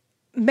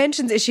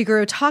mentions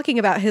Ishiguro talking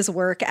about his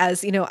work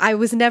as, you know, I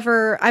was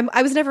never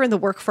in the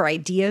work for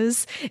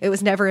ideas. It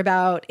was never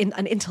about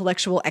an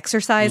intellectual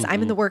exercise.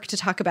 I'm in the work to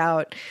talk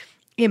about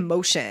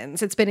emotions.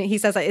 He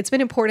says, it's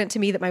been important to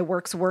me that my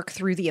works work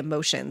through the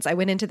emotions. I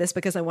went into this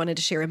because I wanted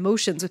to share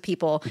emotions with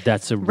people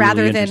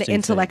rather than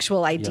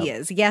intellectual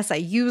ideas. Yep. Yes, I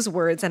use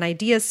words, and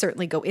ideas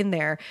certainly go in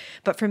there.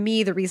 But for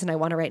me, the reason I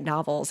want to write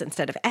novels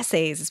instead of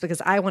essays is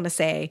because I want to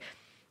say,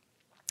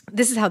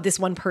 this is how this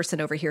one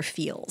person over here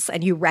feels,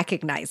 and you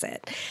recognize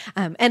it.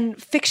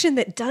 And fiction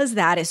that does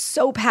that is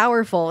so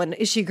powerful, and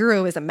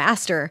Ishiguro is a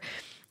master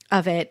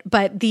of it.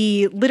 But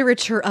the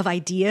literature of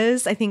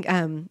ideas, I think,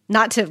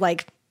 not to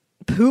like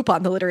poop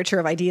on the literature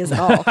of ideas at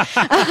all,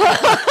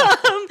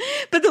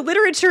 but the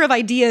literature of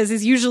ideas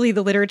is usually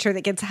the literature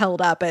that gets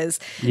held up as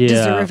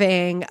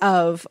deserving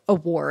of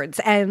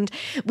awards. And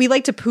we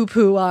like to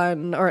poo-poo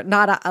on, or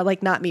not,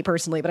 not me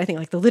personally, but I think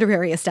like the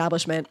literary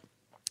establishment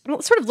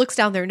sort of looks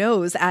down their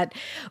nose at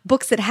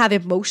books that have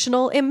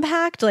emotional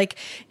impact, like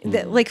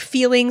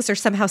feelings are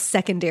somehow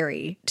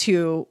secondary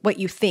to what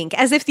you think,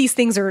 as if these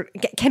things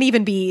can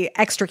even be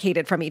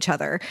extricated from each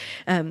other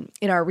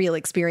in our real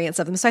experience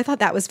of them. So I thought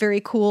that was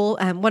very cool.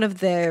 One of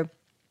the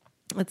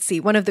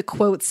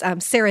quotes,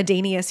 Sarah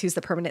Danius, who's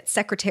the permanent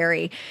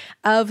secretary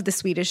of the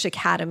Swedish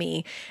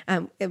Academy,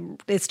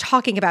 is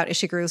talking about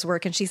Ishiguro's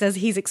work. And she says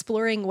he's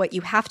exploring what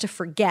you have to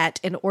forget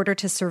in order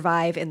to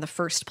survive in the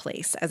first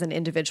place as an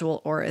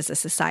individual or as a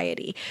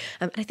society.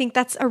 I think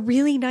that's a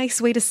really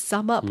nice way to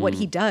sum up what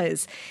he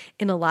does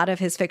in a lot of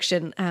his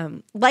fiction.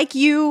 Like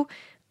you,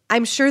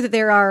 I'm sure that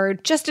there are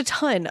just a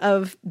ton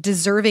of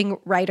deserving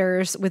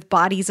writers with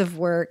bodies of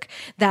work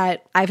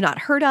that I've not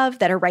heard of,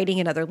 that are writing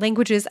in other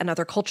languages and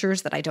other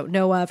cultures that I don't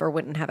know of or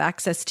wouldn't have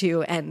access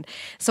to. And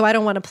so I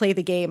don't want to play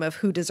the game of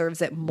who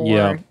deserves it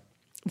more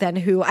than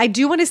who. I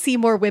do want to see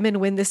more women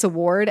win this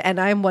award, and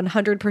I'm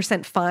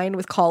 100% fine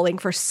with calling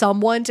for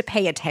someone to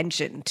pay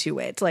attention to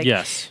it. Like,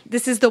 yes.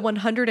 This is the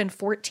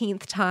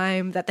 114th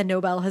time that the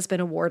Nobel has been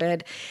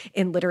awarded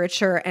in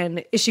literature,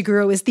 and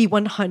Ishiguro is the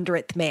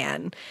 100th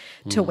man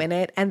to win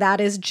it. And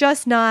that is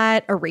just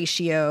not a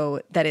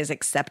ratio that is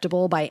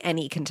acceptable by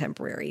any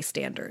contemporary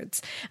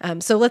standards.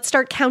 So let's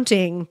start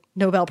counting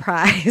Nobel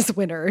Prize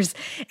winners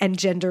and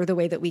gender the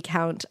way that we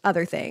count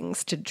other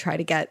things to try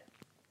to get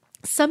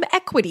some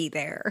equity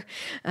there,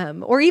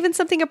 or even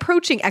something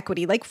approaching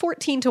equity. Like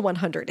 14 to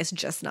 100 is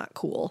just not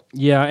cool.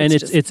 Yeah, and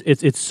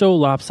it's so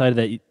lopsided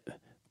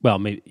that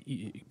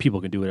maybe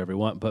people can do whatever they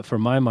want, but for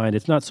my mind,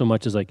 it's not so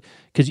much as like,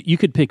 because you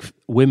could pick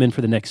women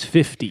for the next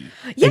 50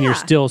 and you're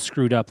still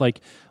screwed up. Like,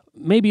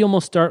 maybe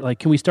almost start, like,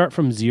 can we start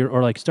from zero,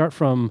 or like start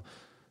from,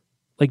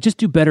 like, just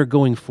do better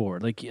going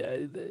forward. Like,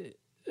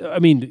 I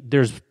mean,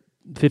 there's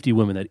 50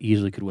 women that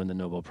easily could win the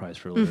Nobel Prize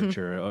for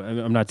literature.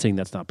 I'm not saying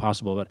that's not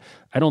possible, but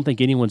I don't think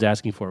anyone's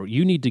asking for it.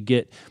 You need to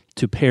get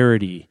to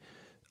parity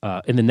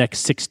in the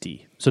next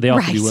 60. So they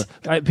all can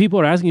do. People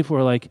are asking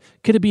for, like,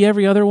 could it be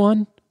every other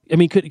one? I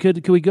mean,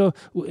 could we go,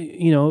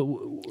 you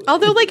know?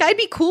 Although, like, I'd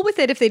be cool with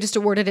it if they just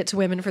awarded it to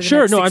women for the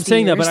next 60 I'm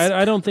saying years. that, but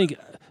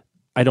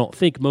I don't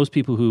think most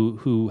people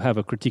who have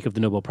a critique of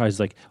the Nobel Prize is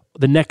like,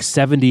 the next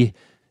 70,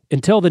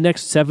 until the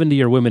next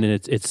 70 are women and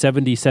it's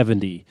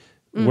 70-70,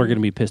 we're going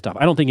to be pissed off.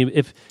 I don't think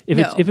if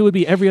it would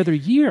be every other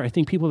year, I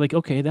think people are like,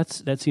 okay,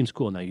 that seems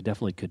cool. Now, you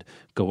definitely could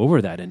go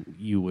over that and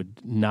you would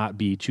not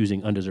be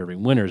choosing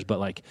undeserving winners, but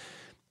like,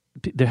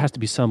 there has to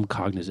be some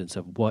cognizance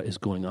of what is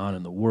going on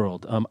in the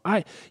world.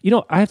 I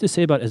have to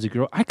say about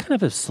Ishiguro, I kind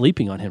of am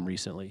sleeping on him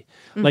recently.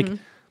 Like,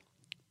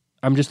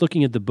 I'm just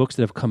looking at the books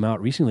that have come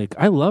out recently. Like,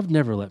 I loved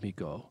Never Let Me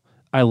Go.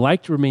 I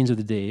liked Remains of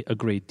the Day a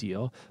great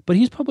deal, but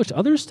he's published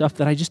other stuff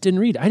that I just didn't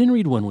read. I didn't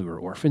read When We Were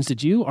Orphans.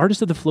 Did you?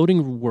 Artist of the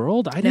Floating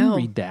World? I didn't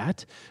read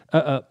that.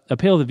 A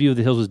Pale of the View of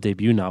the Hills was a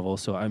debut novel,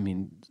 so I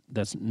mean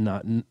that's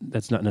not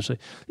necessarily.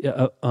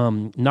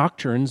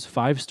 Nocturnes,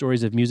 5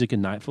 Stories of Music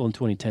and Nightfall in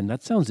 2010.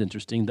 That sounds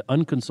interesting. The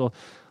Unconsoled,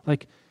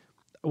 like.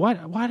 Why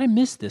did I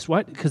miss this?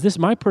 Why? Because this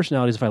my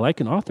personality is if I like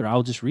an author,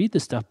 I'll just read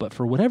this stuff. But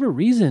for whatever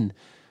reason,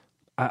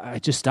 I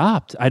just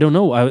stopped. I don't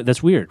know.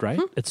 That's weird, right?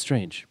 It's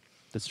strange.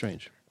 That's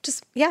strange.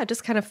 Just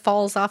kind of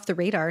falls off the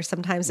radar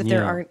sometimes if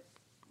there aren't.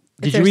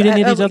 Did you read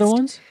any of these other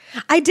ones?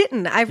 I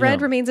didn't. I've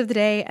read Remains of the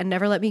Day and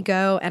Never Let Me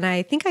Go, and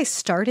I think I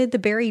started The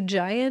Buried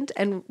Giant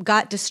and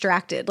got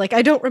distracted. Like,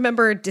 I don't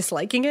remember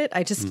disliking it.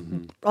 I just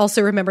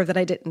also remember that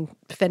I didn't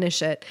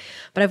finish it.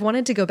 But I've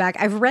wanted to go back.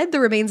 I've read The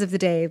Remains of the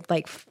Day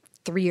like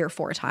 3 or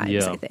 4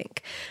 times, I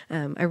think.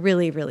 I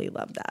really, really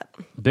love that.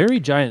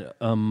 Buried Giant,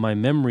 my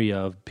memory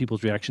of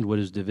people's reaction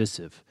was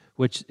divisive,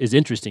 which is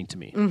interesting to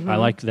me. I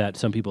like that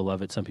some people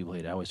love it, some people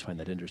hate it. I always find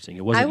that interesting.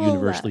 It wasn't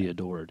universally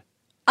adored.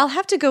 I'll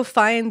have to go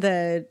find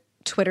the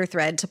Twitter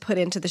thread to put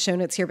into the show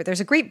notes here, but there's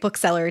a great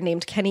bookseller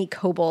named Kenny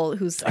Coble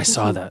who's... I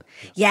saw that.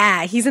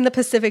 Yeah, he's in the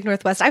Pacific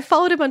Northwest. I've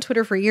followed him on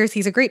Twitter for years.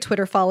 He's a great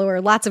Twitter follower.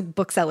 Lots of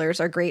booksellers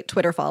are great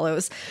Twitter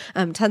follows.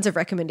 Tons of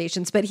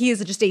recommendations, but he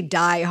is just a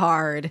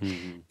diehard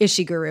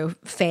Ishiguro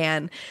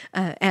fan.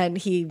 And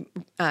he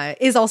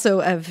is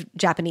also of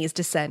Japanese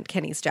descent.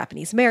 Kenny's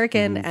Japanese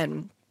American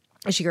and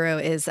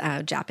Ishiguro is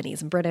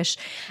Japanese and British.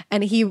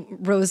 And he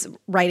was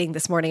writing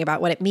this morning about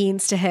what it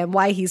means to him,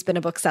 why he's been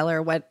a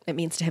bookseller, what it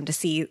means to him to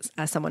see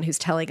someone who's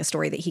telling a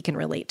story that he can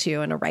relate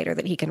to and a writer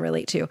that he can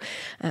relate to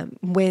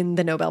win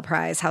the Nobel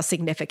Prize, how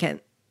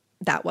significant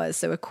that was.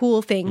 So a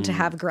cool thing to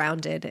have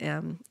grounded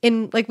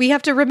in, like, we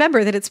have to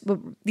remember that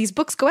these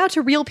books go out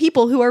to real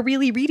people who are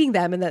really reading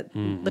them, and that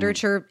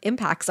literature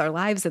impacts our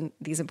lives in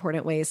these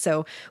important ways.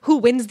 So who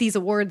wins these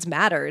awards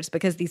matters,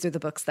 because these are the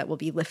books that will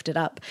be lifted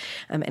up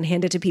and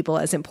handed to people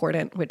as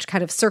important, which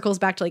kind of circles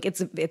back to, like,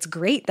 it's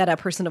great that a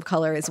person of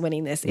color is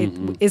winning this. It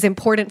is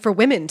important for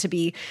women to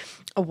be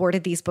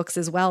awarded these books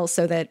as well,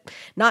 so that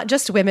not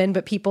just women,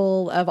 but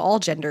people of all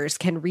genders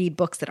can read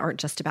books that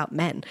aren't just about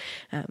men.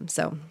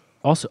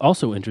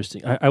 Also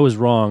interesting. I was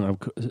wrong.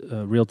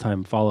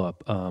 Real-time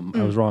follow-up.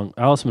 I was wrong.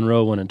 Alice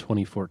Munro won in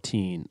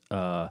 2014.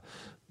 The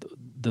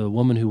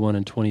woman who won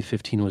in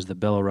 2015 was the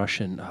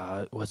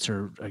Belarusian. What's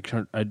her?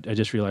 I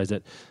just realized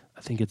that.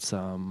 I think it's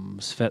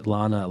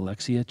Svetlana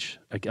Alexievich.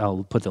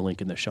 I'll put the link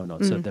in the show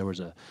notes. So there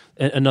was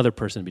another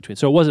person in between.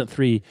 So it wasn't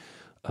 3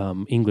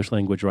 English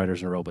language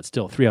writers in a row, but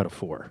still 3 out of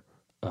 4.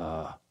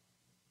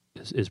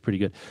 Is pretty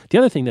good. The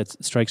other thing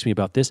that strikes me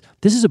about this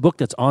is a book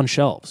that's on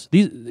shelves.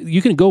 You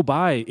can go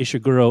buy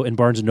Ishiguro in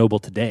Barnes & Noble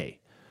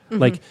today.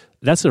 Like,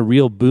 that's a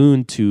real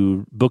boon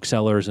to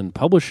booksellers and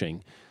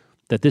publishing,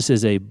 that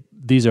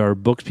these are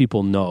books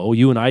people know.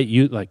 You and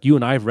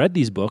I have read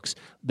these books.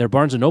 Their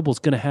Barnes & Noble's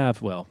going to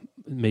have, well,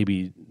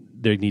 maybe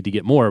they need to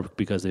get more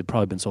because they've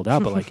probably been sold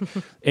out, but like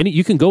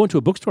you can go into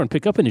a bookstore and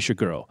pick up an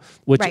Ishiguro,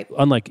 which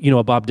unlike,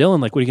 a Bob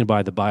Dylan, like, what are you going to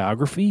buy? The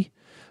biography?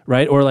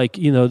 Right? Or like,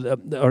 or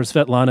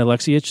Svetlana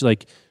Alexievich,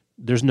 like,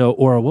 there's no,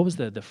 or what was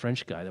the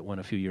French guy that won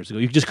a few years ago?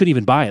 You just couldn't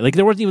even buy it. Like,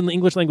 there wasn't even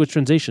English language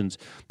translations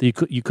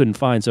that you couldn't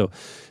find. So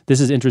this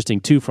is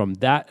interesting too from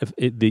that.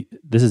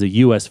 This is a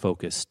U.S.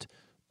 focused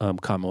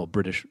Commonwealth,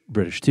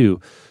 British too.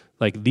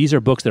 Like, these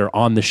are books that are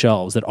on the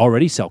shelves that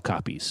already sell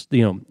copies.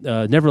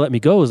 Never Let Me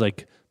Go is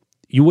like,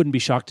 you wouldn't be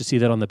shocked to see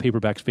that on the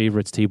paperback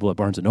favorites table at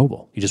Barnes &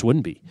 Noble. You just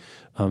wouldn't be.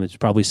 It's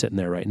probably sitting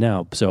there right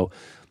now. So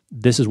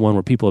this is one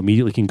where people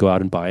immediately can go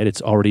out and buy it.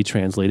 It's already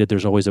translated.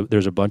 There's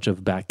a bunch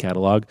of back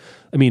catalog.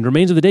 I mean,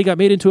 Remains of the Day got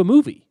made into a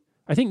movie.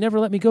 I think Never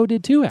Let Me Go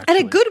did too, actually.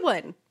 And a good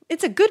one.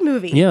 It's a good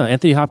movie. Yeah,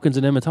 Anthony Hopkins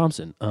and Emma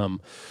Thompson.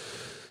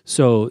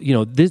 So,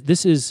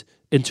 this is,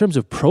 in terms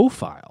of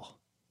profile,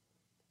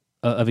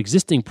 of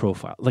existing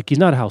profile, like, he's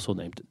not a household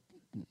name.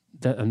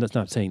 I'm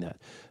not saying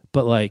that.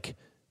 But, like,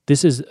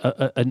 this is,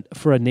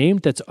 for a name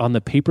that's on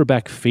the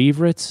paperback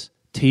favorites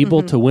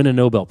table to win a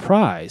Nobel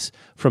Prize,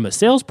 from a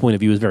sales point of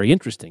view, is very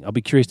interesting. I'll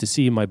be curious to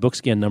see my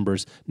BookScan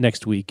numbers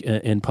next week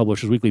in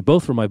Publishers Weekly,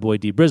 both for my boy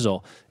Dee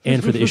Brizzle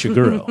and for the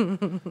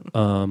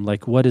Ishiguro.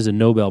 Like, what is a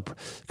Nobel?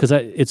 Because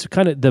it's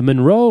kind of the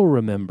Monroe.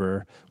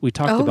 Remember, we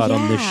talked about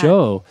on this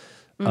show.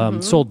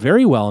 Sold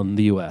very well in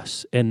the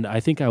U.S., and I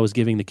think I was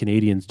giving the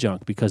Canadians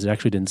junk because it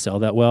actually didn't sell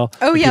that well.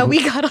 Oh, yeah,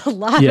 we got a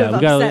lot of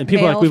upset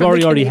people mail like, we've from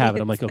already have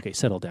it. I'm like, okay,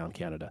 settle down,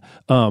 Canada.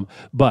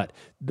 But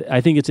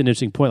I think it's an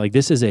interesting point. Like,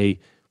 this is an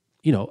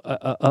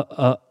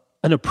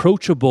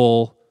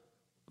approachable,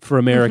 for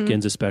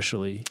Americans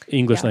especially,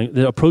 English language,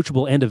 the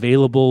approachable and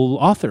available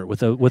author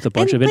with a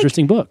bunch of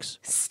interesting books.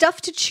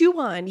 Stuff to chew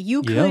on.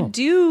 You could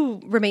do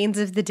Remains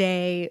of the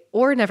Day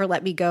or Never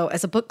Let Me Go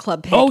as a book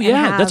club pick. Oh,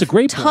 yeah, that's a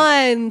great point.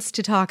 Tons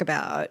to talk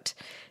about.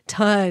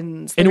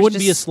 Tons. And it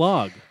wouldn't be a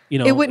slog.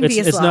 It wouldn't be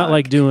a slog. It's not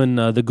like doing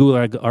the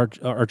Gulag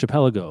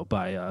Archipelago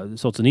by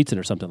Solzhenitsyn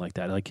or something like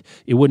that. Like,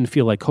 it wouldn't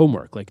feel like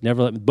homework. Like,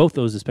 Never Let Me, both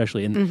those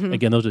especially. And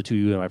again, those are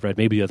 2 I've read.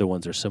 Maybe the other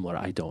ones are similar.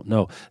 I don't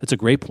know. That's a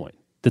great point.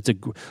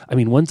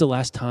 When's the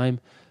last time?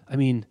 I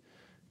mean,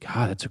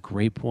 God, that's a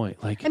great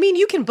point. Like, I mean,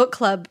 you can book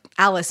club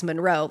Alice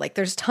Munro. Like,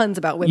 there's tons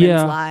about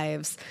women's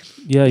lives.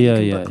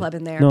 Book club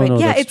in there. No, but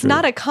yeah, that's it's true.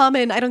 not a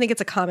common, I don't think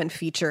it's a common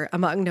feature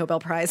among Nobel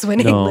Prize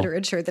winning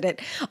literature that it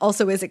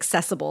also is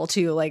accessible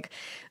to like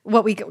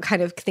what we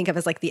kind of think of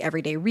as like the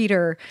everyday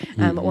reader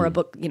or a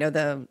book,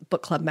 the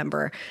book club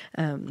member.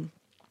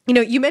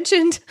 You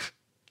mentioned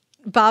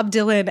Bob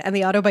Dylan and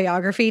the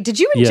autobiography. Did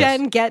you and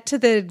Jen get to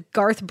the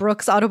Garth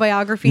Brooks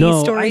autobiography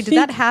story? Did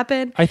that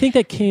happen? I think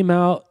that came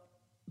out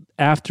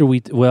after we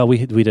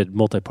did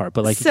multi-part,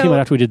 but like it came out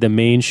after we did the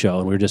main show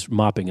and we were just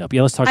mopping up.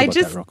 Yeah, let's talk about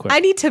that real quick.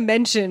 I need to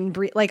mention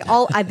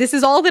this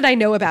is all that I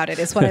know about it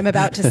is what I'm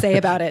about to say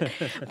about it.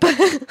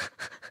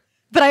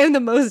 But I am the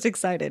most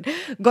excited.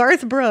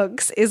 Garth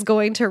Brooks is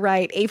going to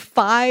write a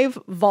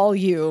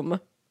 5-volume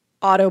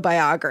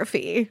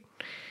autobiography,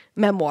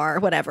 memoir,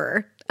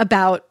 whatever,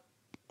 about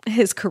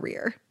his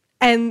career.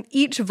 And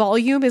each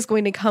volume is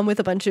going to come with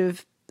a bunch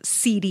of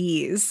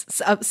CDs,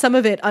 some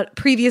of it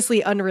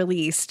previously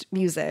unreleased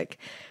music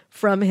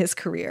from his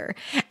career.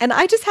 And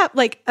I just have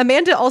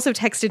Amanda also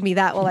texted me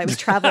that while I was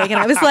traveling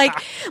and I was like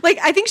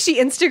I think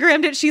she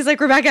Instagrammed it. She's like,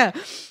 Rebecca,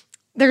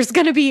 there's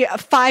going to be a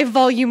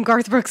 5-volume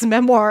Garth Brooks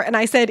memoir. And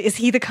I said, is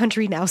he the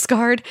country now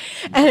scarred?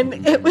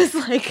 And it was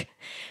like,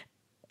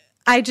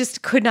 I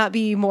just could not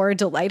be more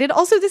delighted.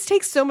 Also, this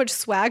takes so much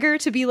swagger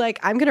to be like,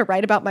 I'm going to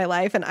write about my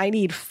life and I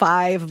need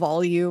 5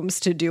 volumes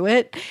to do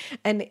it.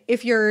 And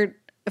if you're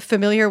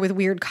familiar with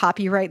weird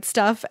copyright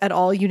stuff at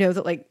all, you know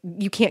that like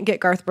you can't get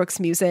Garth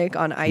Brooks music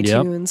on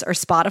iTunes or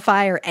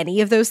Spotify or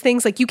any of those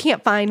things. Like you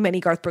can't find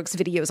many Garth Brooks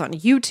videos on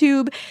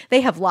YouTube.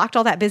 They have locked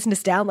all that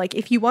business down. Like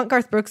if you want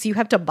Garth Brooks, you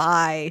have to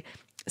buy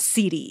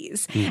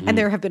CDs. And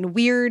there have been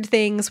weird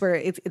things where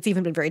it's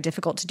even been very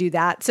difficult to do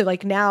that. So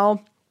like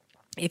now,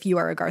 if you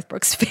are a Garth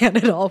Brooks fan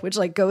at all, which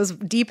like goes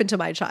deep into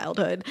my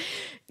childhood,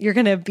 you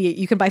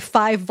can buy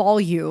 5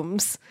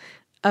 volumes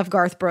of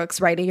Garth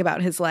Brooks writing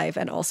about his life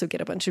and also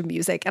get a bunch of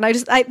music. And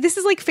this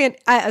is like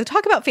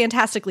talk about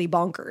fantastically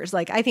bonkers.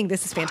 Like I think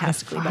this is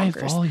fantastically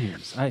bonkers. 5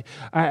 volumes.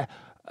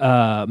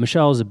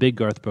 Michelle is a big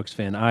Garth Brooks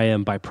fan. I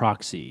am by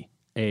proxy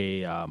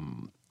a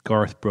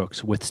Garth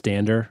Brooks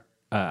withstander.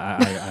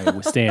 I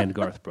withstand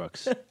Garth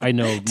Brooks. I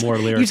know more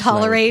lyrics. You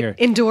tolerate,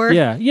 endure.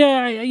 Yeah.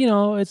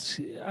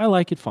 I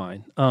like it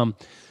fine.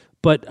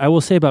 But I will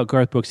say about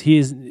Garth Brooks,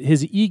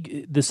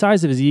 the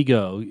size of his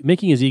ego,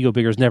 making his ego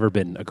bigger has never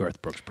been a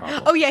Garth Brooks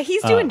problem. Oh yeah,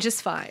 he's doing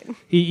just fine.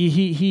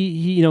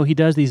 He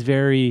does these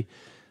very,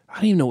 I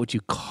don't even know what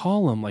you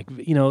call them. Like,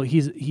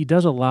 he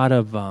does a lot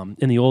of,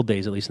 in the old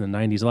days, at least in the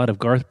 90s, a lot of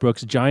Garth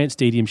Brooks giant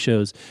stadium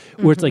shows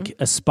where it's like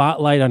a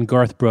spotlight on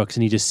Garth Brooks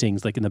and he just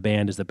sings like in the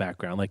band as the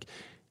background. Like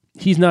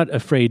he's not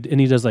afraid, and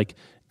he does like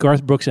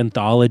Garth Brooks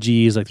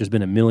anthologies, like there's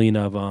been a million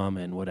of them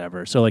and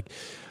whatever. So like,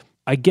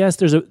 I guess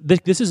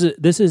this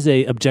is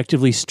a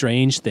objectively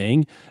strange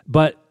thing,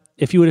 but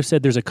if you would have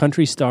said there's a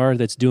country star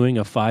that's doing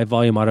a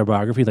 5-volume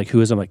autobiography, like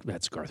who is? I'm like,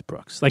 that's Garth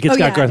Brooks. Like it's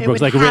got Garth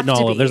Brooks like written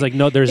all over.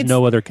 There's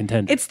no other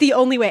contender. It's the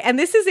only way. And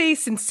this is a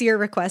sincere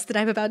request that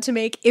I'm about to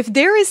make. If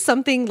there is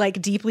something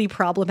like deeply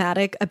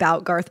problematic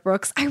about Garth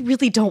Brooks, I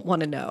really don't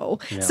want to know.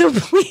 Yeah. So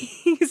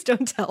please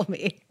don't tell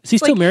me. Is he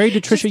still married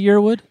to Trisha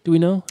Yearwood? Do we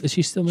know? Is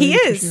she still married to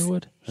Trisha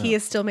Yearwood? He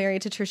is still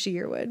married to Trisha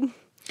Yearwood.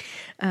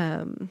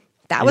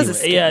 That was a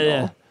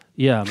scandal.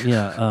 Yeah.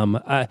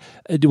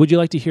 Would you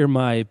like to hear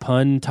my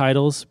pun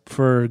titles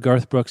for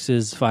Garth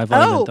Brooks's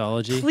 5-volume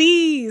anthology?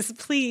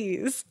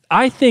 Please.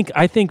 I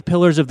think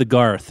Pillars of the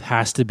Garth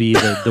has to be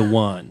the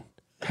one.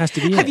 Has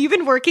to be. Have you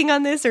been working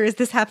on this, or is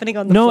this happening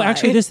on the fly? No,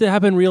 actually, this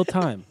happened real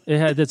time.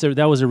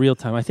 That was a real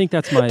time. I think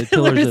that's my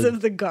Pillars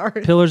of the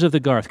Garth. Pillars of the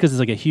Garth, because it's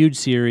like a huge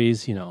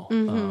series.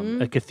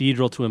 A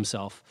cathedral to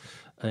himself.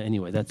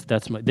 Anyway,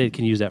 that's my. They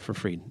can use that for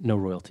free, no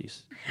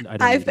royalties. I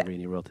don't need to read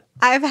any royalties.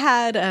 I've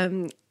had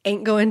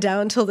 "Ain't Going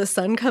Down Till the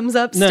Sun Comes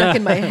Up" stuck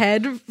in my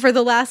head for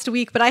the last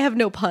week, but I have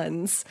no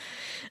puns.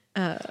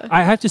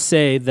 I have to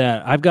say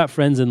that I've got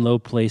friends in low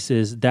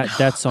places.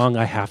 That song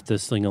I have to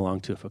sing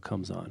along to if it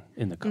comes on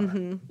in the car.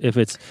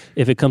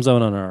 If it comes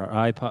on our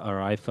iPod, our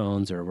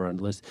iPhones, or we're on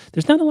the list.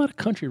 There's not a lot of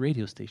country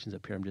radio stations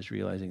up here. I'm just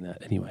realizing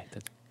that. Anyway.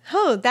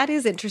 Oh, that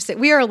is interesting.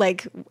 We are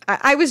like,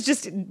 I was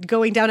just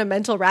going down a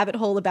mental rabbit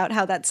hole about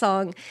how that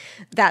song,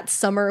 That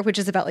Summer, which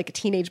is about like a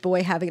teenage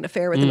boy having an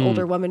affair with an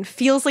older woman,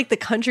 feels like the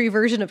country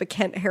version of a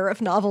Kent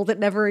Harif novel that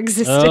never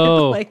existed.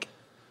 Oh.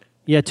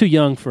 Yeah, too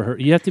young for her.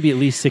 You have to be at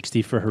least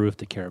 60 for Haruf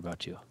to care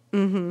about you.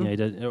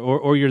 Yeah,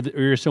 or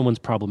you're someone's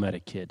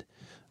problematic kid.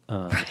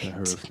 Right.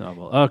 Haruf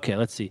novel. Okay,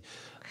 let's see.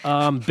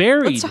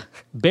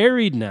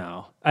 Buried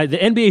now. The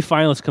NBA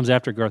Finalist comes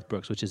after Garth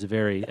Brooks, which is you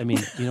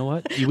know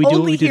what? We do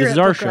what we do. This is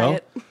our show.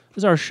 This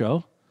is our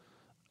show.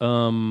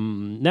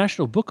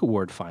 National Book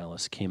Award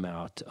finalists came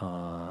out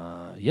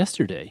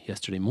yesterday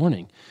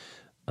morning.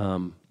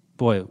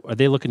 Boy, are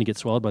they looking to get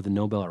swallowed by the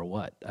Nobel or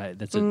what? I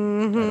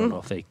don't know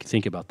if they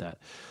think about that.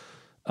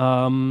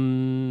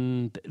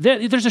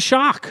 There's a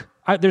shock.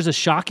 There's a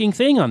shocking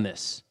thing on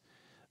this.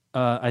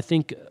 I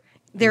think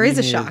there is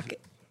a shock.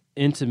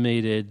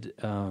 intimated,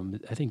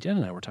 I think Jen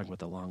and I were talking about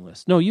the long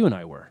list. No, you and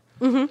I were.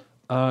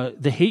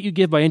 The Hate You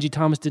Give by Angie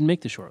Thomas didn't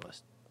make the short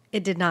list.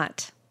 It did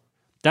not.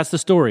 That's the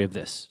story of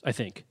this, I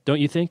think. Don't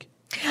you think?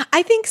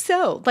 I think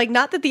so. Like,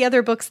 not that the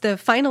other books, the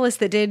finalists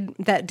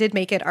that did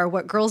make it are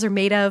What Girls Are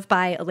Made Of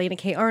by Elena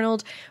K.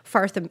 Arnold,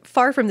 Far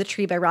from the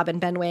Tree by Robin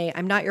Benway,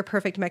 I'm Not Your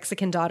Perfect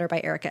Mexican Daughter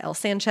by Erica L.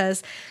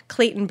 Sanchez,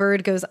 Clayton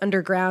Bird Goes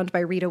Underground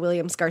by Rita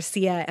Williams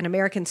Garcia, and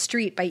American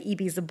Street by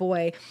E.B.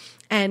 Zaboy.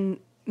 And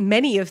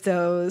many of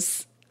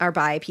those are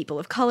by people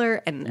of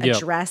color and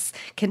address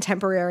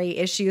contemporary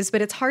issues.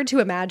 But it's hard to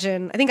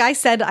imagine. I think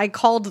I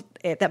called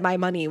it that my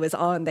money was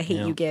on The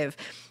Hate You Give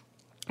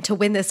to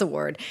win this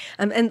award.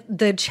 And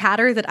the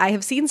chatter that I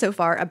have seen so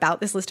far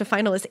about this list of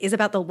finalists is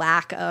about the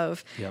lack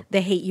of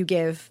The Hate You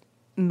Give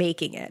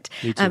making it.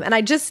 And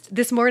I just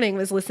this morning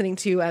was listening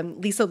to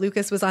Lisa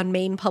Lucas was on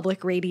Maine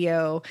Public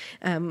Radio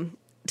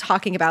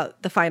talking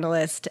about the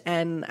finalist,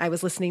 and I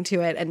was listening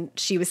to it, and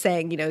she was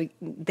saying,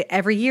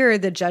 every year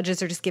the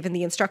judges are just given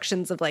the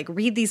instructions of like,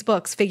 read these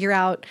books, figure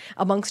out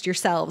amongst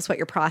yourselves what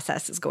your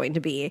process is going to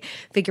be,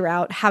 figure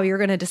out how you're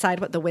going to decide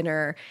what the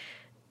winner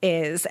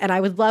is. And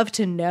I would love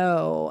to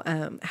know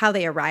how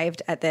they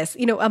arrived at this.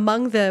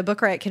 Among the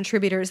Book Riot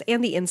contributors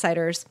and the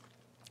insiders,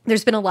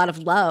 there's been a lot of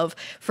love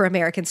for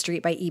American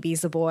Street by E.B.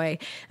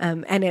 Zaboy,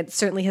 and it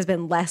certainly has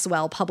been less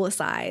well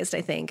publicized,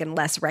 I think, and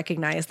less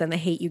recognized than The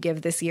Hate You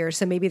Give this year.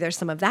 So maybe there's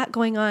some of that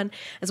going on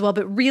as well.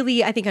 But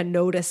really, I think a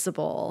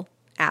noticeable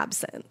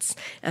absence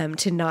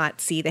to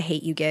not see The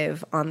Hate You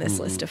Give on this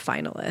list of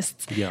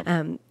finalists.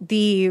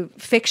 The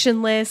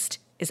fiction list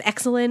is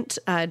excellent.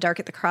 Dark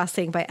at the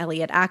Crossing by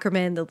Elliot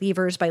Ackerman, The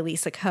Leavers by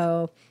Lisa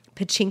Ko,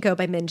 Pachinko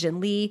by Min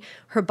Jin Lee,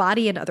 Her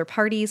Body and Other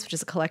Parties, which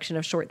is a collection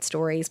of short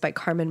stories by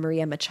Carmen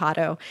Maria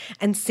Machado,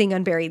 and Sing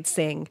Unburied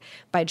Sing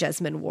by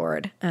Jesmyn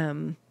Ward.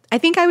 I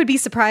think I would be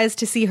surprised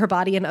to see Her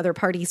Body and Other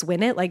Parties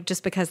win it, like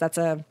just because that's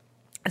a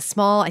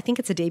small, I think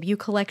it's a debut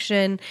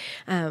collection,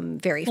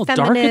 very feminist.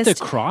 Dark at the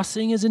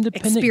Crossing is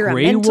independent.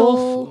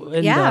 Experimental.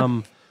 Grey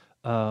Wolf,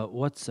 and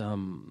what's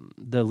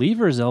The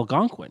Leavers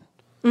Algonquin.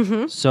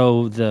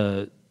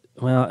 So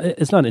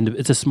it's not.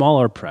 It's a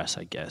smaller press,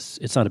 I guess.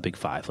 It's not a big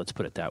five. Let's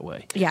put it that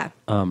way. Yeah.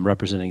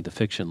 Representing the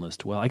fiction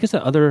list well. I guess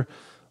that other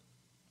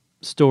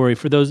story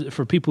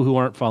for people who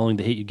aren't following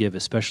The Hate You Give,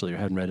 especially, or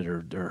haven't read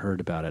it or heard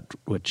about it.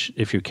 Which,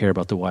 if you care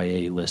about the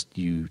YA list,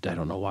 I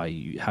don't know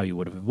how you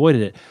would have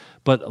avoided it.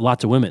 But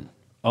lots of women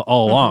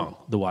all along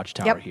the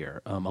Watchtower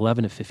here.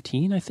 11 to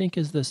 15, I think,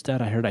 is the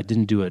stat I heard. I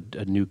didn't do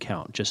a new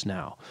count just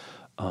now.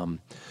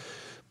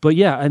 But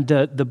yeah, and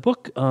the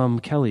book,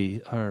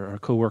 Kelly, our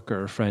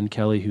coworker, our friend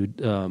Kelly, who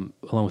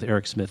along with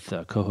Eric Smith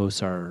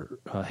co-hosts our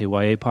Hey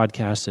YA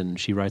podcast, and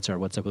she writes our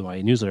What's Up with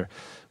YA newsletter,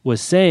 was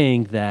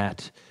saying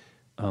that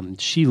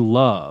she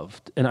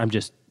loved, and I'm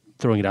just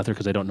throwing it out there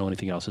because I don't know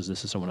anything else, as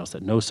this is someone else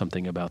that knows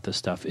something about this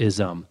stuff, is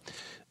I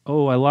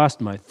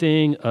lost my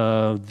thing,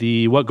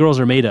 the What Girls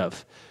Are Made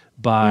Of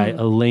by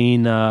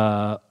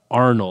Elena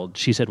Arnold.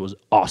 She said was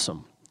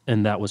awesome,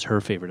 and that was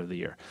her favorite of the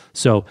year.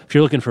 So if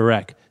you're looking for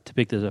rec to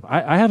pick this up,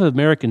 I have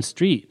American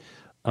Street.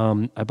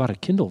 I bought a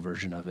Kindle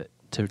version of it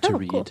to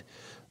read.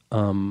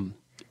 Cool.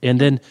 And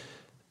then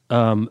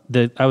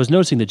I was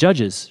noticing the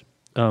judges,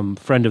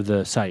 friend of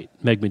the site,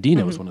 Meg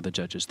Medina was one of the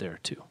judges there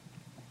too.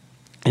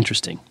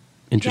 Interesting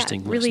list.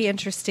 Really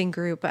interesting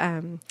group.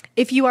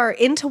 If you are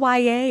into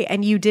YA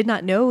and you did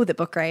not know that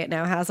Book Riot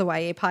now has a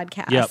YA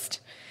podcast.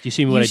 Do you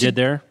see what I did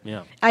there?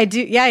 Yeah. I do.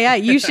 Yeah.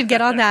 You should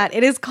get on that.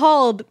 It is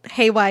called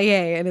Hey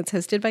YA, and it's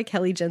hosted by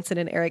Kelly Jensen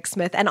and Eric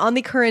Smith. And on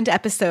the current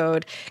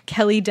episode,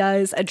 Kelly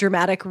does a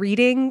dramatic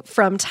reading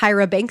from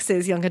Tyra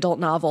Banks's young adult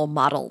novel,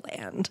 Model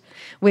Land,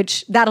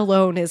 which that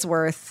alone is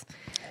worth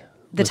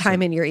the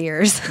time in your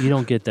ears. You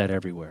don't get that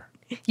everywhere.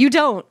 You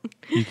don't.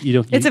 You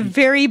don't. It's a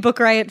very Book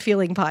Riot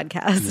feeling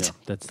podcast.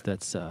 Yeah,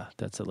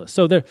 that's a list.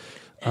 So there,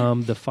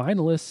 the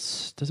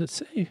finalists. Does it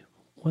say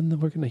when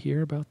we're going to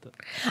hear about them?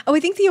 Oh, I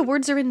think the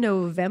awards are in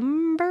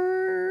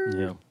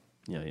November.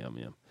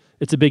 Yeah.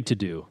 It's a big to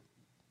do.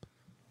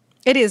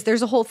 It is.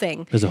 There's a whole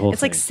thing.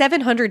 It's like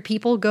 700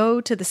 people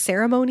go to the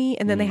ceremony,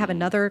 and then they have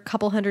another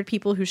couple hundred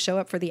people who show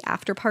up for the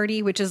after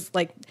party, which is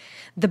like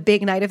the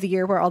big night of the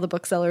year where all the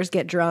booksellers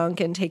get drunk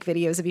and take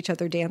videos of each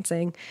other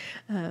dancing.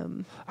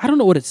 I don't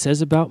know what it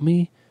says about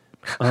me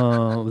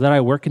that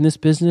I work in this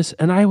business,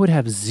 and I would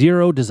have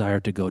zero desire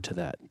to go to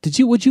that.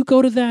 Would you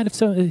go to that? If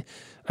so,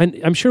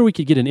 I'm sure we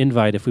could get an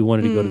invite if we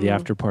wanted to go to the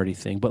after party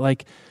thing, but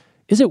like,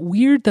 is it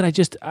weird that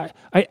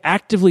I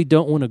actively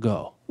don't want to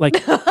go?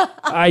 Like,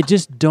 I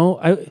just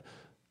don't.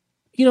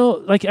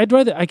 I'd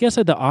rather. I guess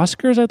at the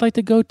Oscars, I'd like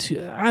to go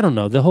to. I don't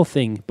know the whole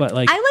thing, but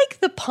like, I like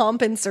the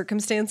pomp and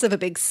circumstance of a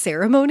big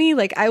ceremony.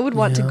 Like, I would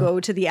want to go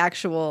to the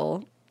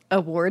actual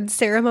award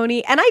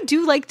ceremony, and I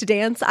do like to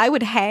dance. I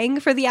would hang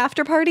for the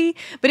after party,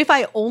 but if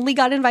I only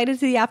got invited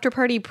to the after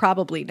party,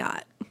 probably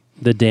not.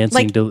 The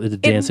dancing,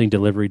 dancing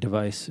delivery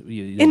device.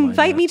 You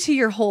invite me to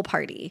your whole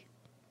party.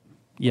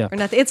 Yeah, or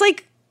nothing.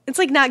 It's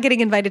like not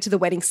getting invited to the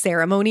wedding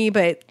ceremony,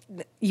 but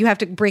you have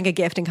to bring a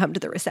gift and come to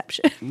the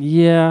reception.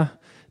 Yeah.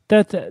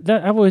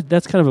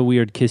 that's kind of a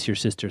weird kiss your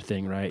sister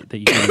thing, right? That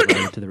you can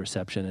invite to the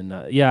reception, and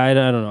I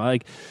don't know.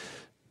 Like,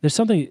 there's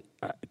something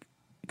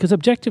because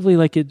objectively,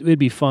 like it'd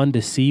be fun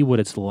to see what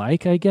it's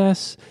like. I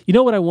guess you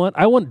know what I want.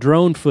 I want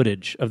drone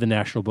footage of the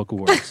National Book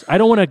Awards. I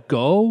don't want to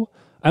go.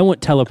 I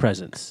want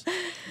telepresence.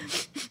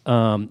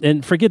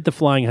 And forget the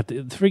flying.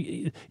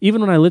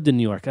 Even when I lived in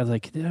New York, I was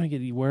like, did I get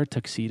to wear a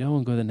tuxedo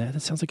and go to the net? That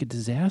sounds like a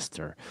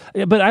disaster.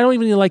 But I don't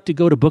even like to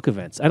go to book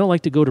events. I don't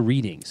like to go to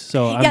readings.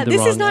 So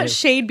this is not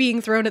shade being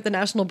thrown at the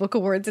National Book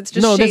Awards. It's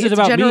just shade. This is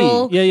about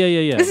general,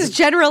 me. Yeah. This is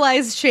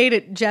generalized shade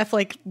at Jeff,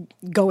 like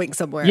going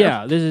somewhere.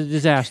 Yeah, this is a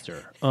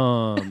disaster.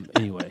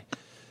 Anyway,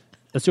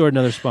 let's do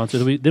another sponsor.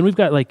 Then we've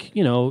got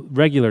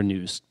regular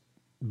news.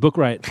 Book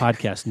Riot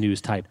podcast news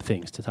type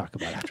things to talk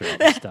about after all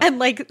this stuff.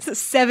 And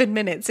 7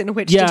 minutes in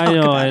which to talk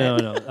about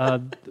it. I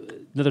know.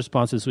 Another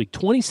sponsor this week,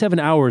 27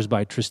 Hours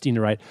by Tristina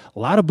Wright. A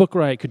lot of Book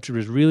Riot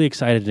contributors really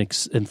excited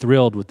and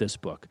thrilled with this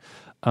book.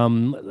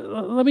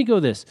 Let me go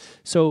this.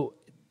 So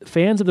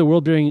fans of the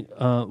world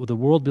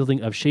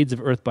building of Shades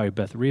of Earth by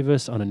Beth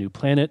Rivas on A New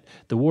Planet,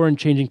 the war and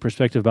changing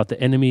perspective about the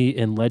enemy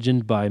in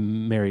Legend by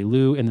Mary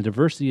Lou, and the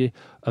diversity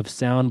of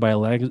sound by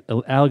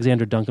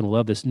Alexandra Duncan will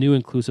love this new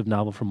inclusive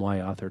novel from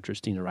YA author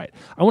Tristina Wright.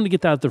 I want to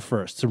get that out there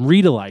first, some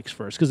read-alikes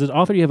first, because an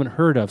author you haven't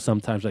heard of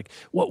sometimes, like,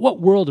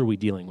 what world are we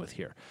dealing with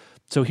here?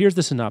 So here's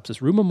the synopsis.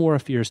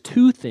 Rumamora fears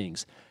two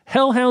things: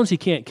 hellhounds he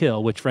can't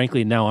kill, which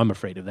frankly now I'm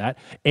afraid of that,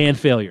 and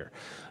failure.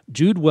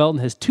 Jude Welton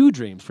has two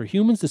dreams: for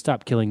humans to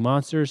stop killing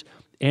monsters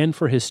and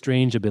for his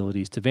strange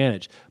abilities to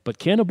vanish. But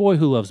can a boy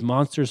who loves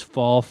monsters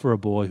fall for a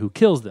boy who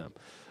kills them?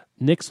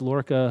 Nyx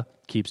Lorca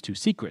keeps two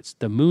secrets.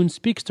 The moon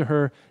speaks to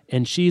her,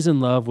 and she's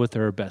in love with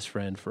her best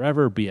friend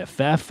forever,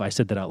 BFF. I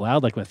said that out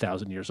loud like I'm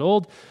 1,000 years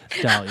old.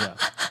 Dahlia.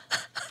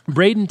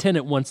 Braden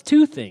Tennant wants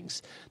two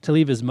things: to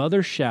leave his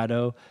mother's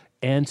shadow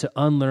and to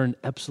unlearn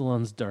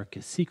Epsilon's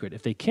darkest secret.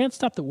 If they can't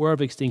stop the war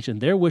of extinction,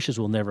 their wishes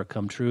will never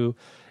come true,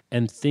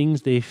 and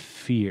things they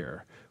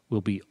fear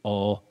will be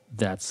all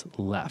that's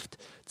left.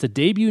 It's a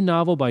debut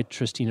novel by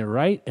Tristina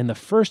Wright and the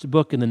first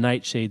book in the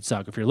Nightshade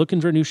saga. If you're looking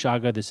for a new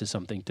saga, this is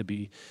something to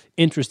be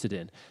interested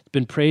in. It's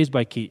been praised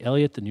by Kate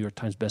Elliott, the New York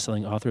Times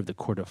bestselling author of The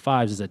Court of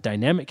Fives, as a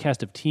dynamic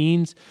cast of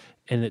teens,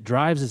 and it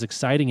drives this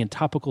exciting and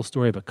topical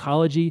story of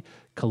ecology,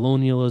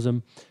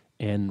 colonialism,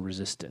 and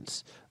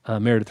resistance.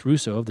 Meredith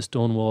Russo of the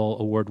Stonewall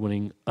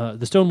Award-winning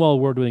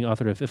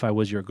author of If I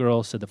Was Your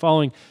Girl said the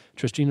following: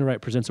 Tristina Wright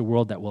presents a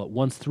world that will at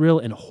once thrill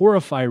and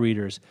horrify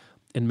readers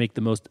and make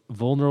the most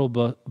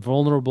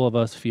vulnerable of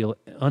us feel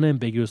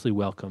unambiguously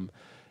welcome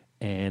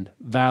and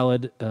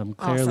valid.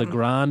 Claire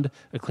Legrand,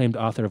 acclaimed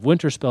author of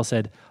Winterspell,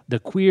 said, "The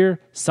queer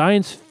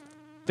science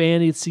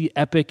fantasy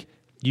epic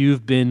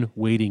you've been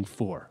waiting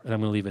for." And I'm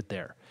going to leave it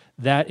there.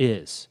 That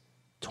is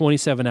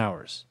 27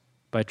 Hours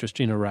by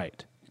Tristina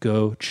Wright.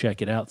 Go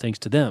check it out. Thanks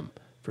to them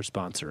for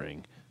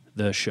sponsoring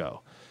the show.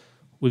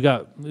 We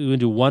going to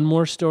do one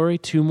more story,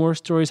 two more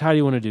stories. How do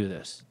you want to do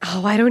this?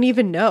 Oh, I don't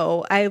even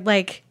know.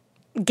 I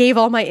gave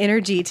all my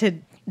energy to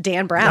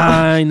Dan Brown.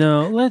 I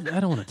know. I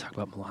don't want to talk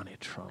about Melania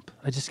Trump.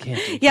 I just can't.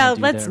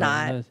 Let's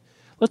not. Right?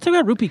 Let's talk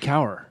about Rupi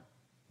Kaur.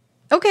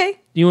 Okay.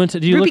 Do you look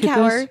Rupi at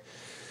Kaur. this?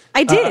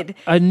 I did.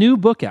 A new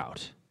book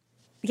out.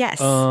 Yes.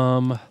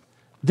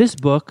 This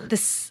book.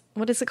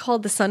 What is it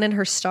called? The Sun and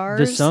Her Stars?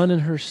 The Sun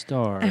and Her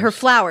Stars. And Her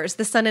Flowers.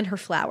 The Sun and Her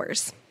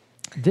Flowers.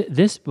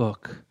 This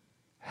book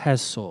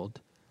has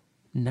sold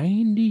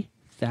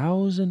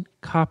 90,000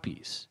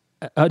 copies.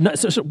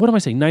 So what am I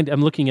saying? 90,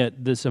 I'm looking at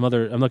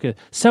I'm looking at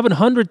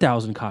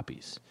 700,000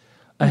 copies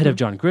ahead of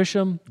John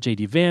Grisham,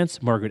 J.D.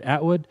 Vance, Margaret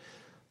Atwood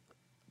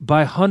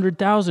by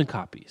 100,000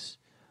 copies.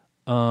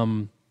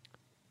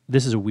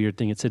 This is a weird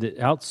thing. It said it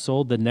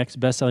outsold the next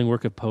best-selling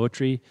work of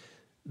poetry,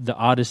 The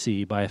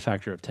Odyssey, by a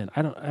factor of 10.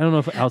 I don't know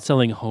if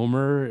outselling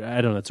Homer.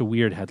 I don't know. It's a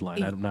weird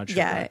headline. I'm not sure.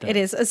 Yeah, about that. it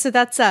is. So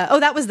that's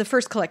that was the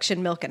first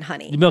collection, Milk and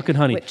Honey. Milk and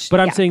Honey.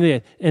 But I'm saying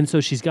that, and so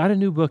she's got a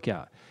new book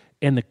out.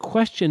 And the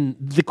question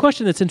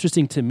that's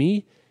interesting to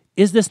me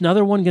is: this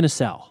another one going to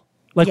sell?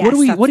 Like, yes,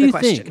 what do you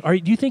question.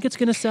 think? Do you think it's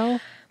going to sell?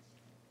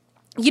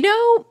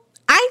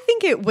 I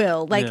think it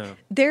will.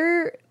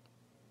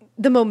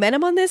 The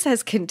momentum on this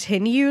has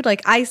continued.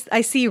 Like I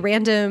see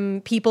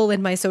random people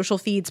in my social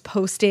feeds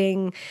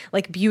posting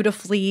like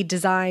beautifully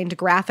designed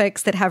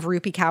graphics that have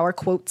Rupi Kaur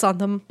quotes on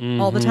them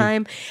all the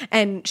time.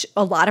 And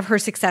a lot of her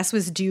success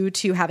was due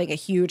to having a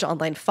huge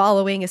online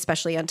following,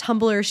 especially on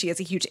Tumblr. She has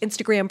a huge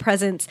Instagram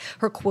presence.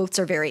 Her quotes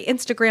are very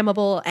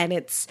Instagrammable, and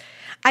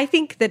I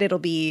think that it'll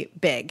be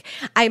big.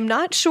 I'm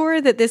not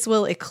sure that this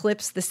will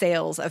eclipse the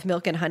sales of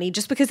Milk and Honey,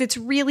 just because it's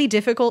really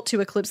difficult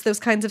to eclipse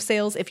those kinds of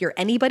sales if you're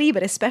anybody,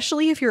 but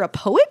especially if you're a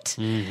poet.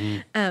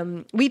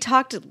 We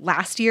talked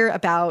last year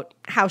about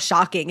how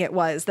shocking it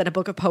was that a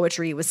book of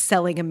poetry was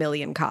selling 1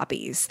 million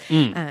copies.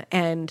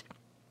 And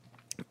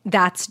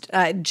that's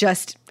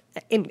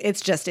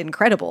it's just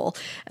incredible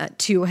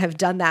to have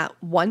done that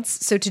once.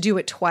 So to do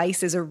it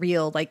twice is a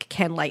real,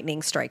 can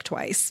lightning strike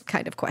twice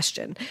kind of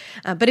question.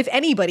 But if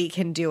anybody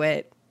can do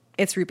it,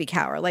 it's Rupi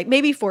Kaur. Like,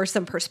 maybe for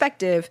some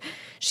perspective,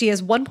 she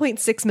has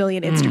 1.6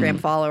 million Instagram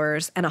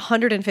followers and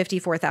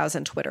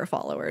 154,000 Twitter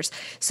followers.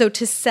 So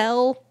to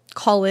sell,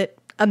 call it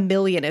 1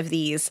 million of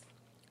these,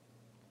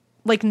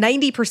 like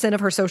 90% of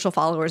her social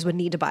followers would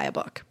need to buy a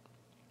book.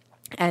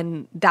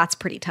 And that's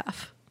pretty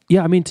tough.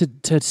 Yeah, I mean,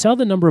 to sell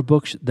the number of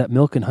books that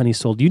Milk and Honey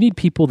sold, you need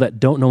people that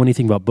don't know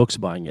anything about books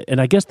buying it.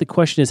 And I guess the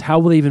question is, how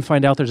will they even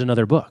find out there's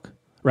another book,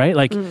 right?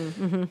 Like,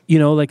 you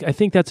know, like, I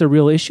think that's a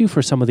real issue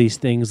for some of these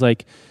things.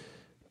 Like,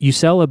 you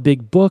sell a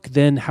big book,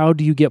 then how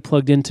do you get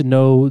plugged in to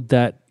know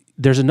that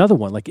there's another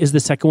one? Like, is the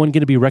second one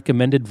going to be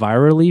recommended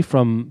virally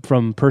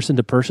from person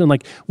to person?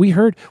 Like, we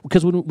heard,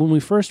 because when we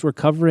first were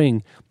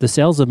covering the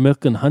sales of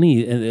Milk and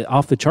Honey,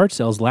 off the chart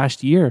sales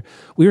last year,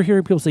 we were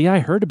hearing people say, yeah, I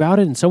heard about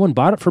it and someone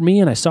bought it for me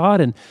and I saw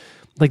it. And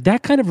like,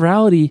 that kind of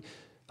virality,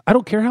 I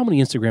don't care how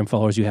many Instagram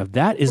followers you have,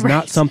 that is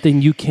not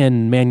something you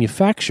can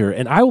manufacture.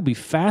 And I will be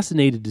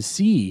fascinated to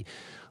see,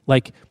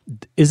 like,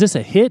 is this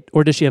a hit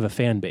or does she have a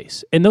fan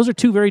base? And those are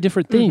two very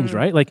different things,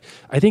 right? Like,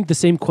 I think the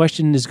same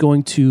question is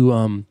going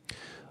to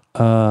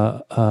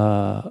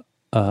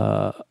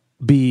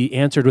be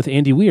answered with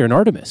Andy Weir and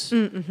Artemis.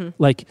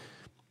 Like,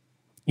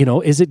 you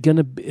know, is it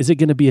gonna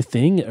be a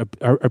thing?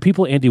 Are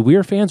people Andy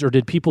Weir fans, or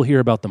did people hear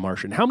about The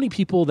Martian? How many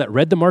people that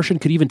read The Martian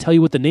could even tell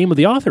you what the name of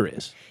the author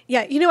is?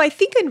 Yeah, you know, I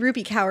think in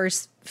Rupi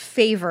Kaur's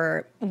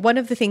favor, one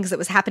of the things that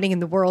was happening in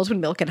the world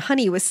when Milk and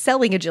Honey was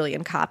selling a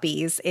jillion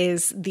copies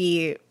is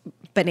the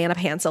Banana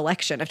Pants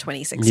election of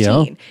 2016.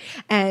 Yeah.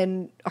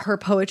 And her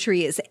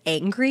poetry is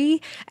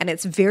angry and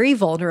it's very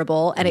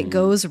vulnerable, and it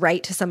goes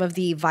right to some of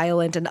the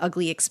violent and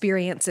ugly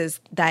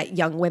experiences that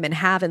young women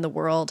have in the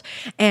world.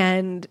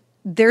 And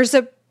there's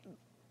a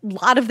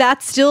lot of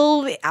that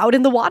still out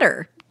in the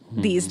water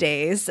these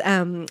days.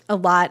 A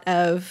lot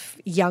of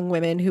young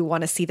women who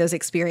want to see those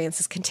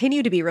experiences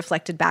continue to be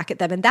reflected back at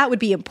them. And that would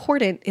be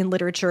important in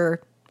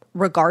literature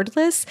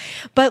regardless.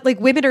 But like,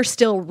 women are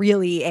still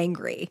really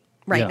angry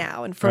right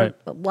now, and for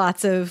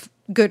lots of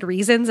good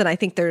reasons. And I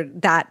think they're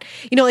that,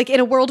 you know, like, in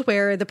a world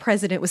where the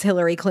president was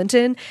Hillary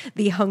Clinton,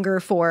 the hunger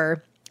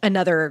for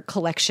another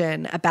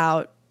collection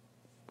about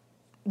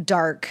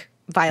dark,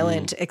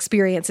 violent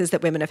experiences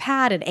that women have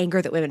had and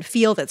anger that women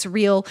feel that's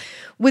real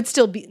would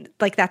still be,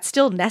 like, that's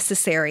still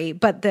necessary,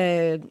 but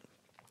the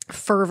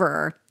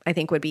fervor, I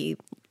think, would be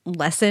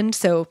lessened.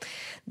 So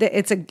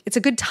it's a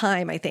good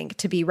time, I think,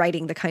 to be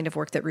writing the kind of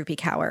work that Rupi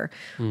Kaur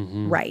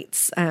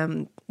writes.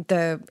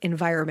 The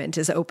environment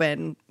is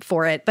open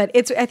for it, but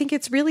I think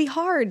it's really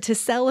hard to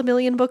sell 1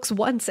 million books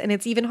once, and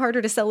it's even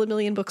harder to sell 1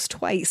 million books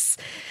twice.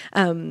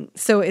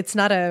 So it's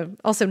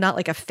also not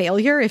like a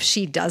failure if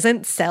she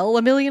doesn't sell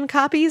 1 million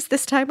copies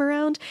this time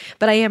around,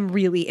 but I am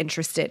really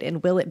interested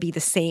in, will it be the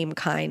same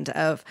kind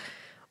of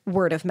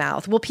word of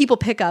mouth? Will people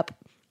pick up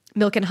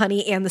Milk and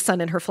Honey and The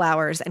Sun and Her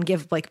Flowers and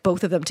give like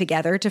both of them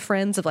together to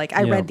friends of like,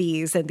 I read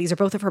these and these are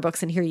both of her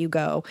books and here you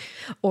go?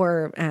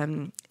 Or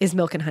is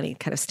Milk and Honey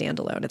kind of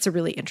standalone? It's a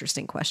really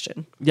interesting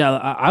question. Yeah,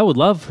 I would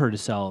love her to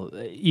sell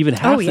even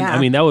half. I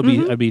mean, that would be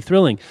that'd be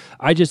thrilling.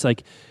 I just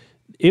like,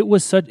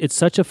 it's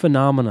such a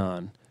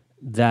phenomenon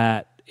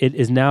that it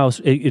is now,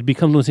 it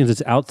becomes one of those things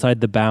that's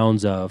outside the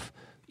bounds of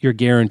you're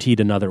guaranteed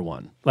another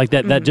one. Like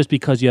that just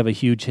because you have a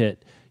huge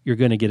hit, you're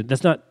going to get it.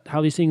 That's not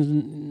how these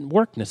things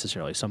work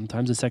necessarily.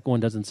 Sometimes the second one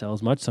doesn't sell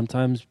as much.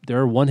 Sometimes there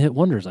are one-hit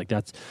wonders. Like,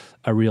 that's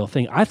a real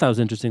thing. I thought it was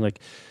interesting. Like,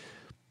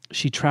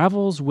 she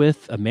travels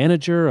with a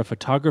manager, a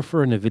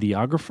photographer, and a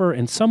videographer.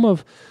 And some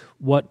of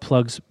what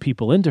plugs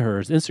people into her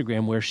is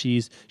Instagram, where she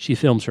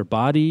films her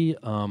body.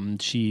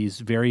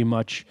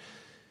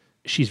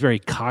 She's very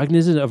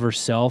cognizant of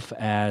herself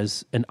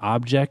as an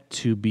object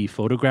to be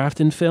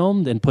photographed and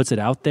filmed, and puts it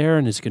out there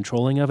and is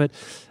controlling of it.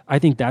 I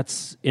think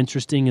that's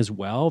interesting as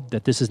well,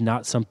 that this is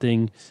not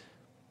something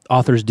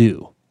authors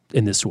do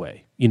in this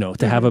way. You know,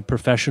 to have a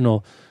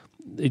professional,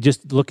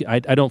 just look, I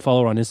don't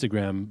follow her on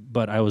Instagram,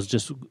 but I was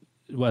just,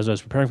 as I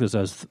was preparing for this, I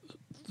was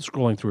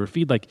scrolling through her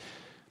feed, like,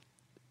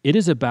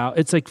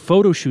 it's like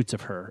photo shoots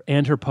of her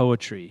and her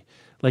poetry.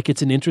 Like,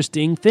 it's an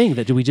interesting thing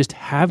that we just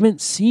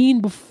haven't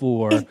seen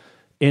before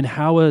in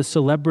how a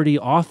celebrity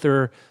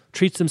author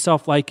treats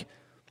himself like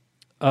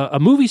a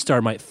movie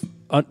star might,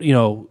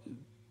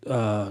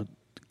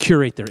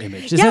 curate their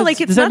image.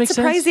 It's not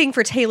surprising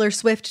for Taylor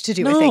Swift to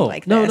do a thing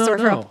like this,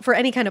 or for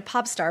any kind of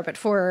pop star, but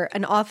for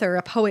an author,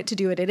 a poet to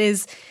do it, it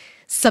is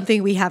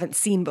something we haven't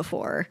seen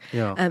before.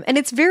 Yeah. And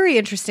it's very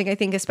interesting, I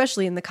think,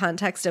 especially in the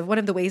context of one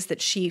of the ways that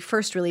she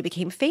first really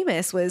became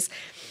famous was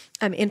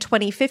in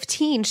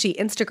 2015, she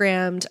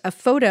Instagrammed a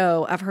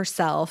photo of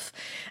herself,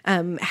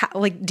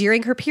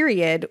 during her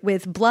period,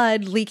 with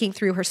blood leaking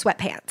through her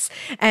sweatpants.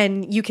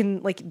 And you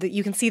can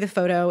you can see the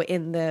photo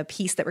in the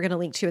piece that we're going to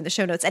link to in the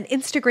show notes. And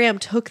Instagram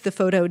took the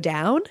photo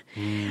down.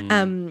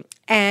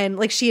 And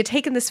like, she had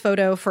taken this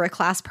photo for a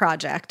class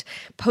project,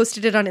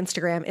 posted it on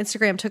Instagram.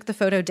 Instagram took the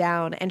photo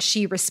down, and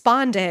she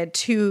responded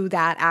to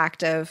that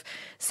act of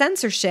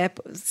censorship,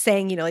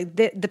 saying,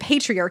 the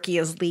patriarchy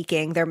is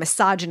leaking, their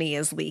misogyny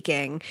is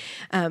leaking.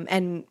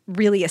 And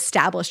really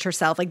established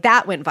herself. Like,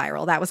 that went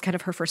viral. That was kind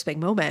of her first big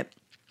moment.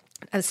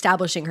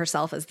 establishing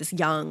herself as this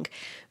young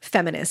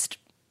feminist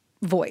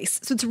voice.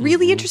 So it's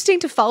really interesting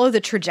to follow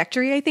the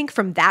trajectory, I think,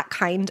 from that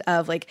kind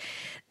of like,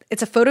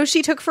 it's a photo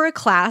she took for a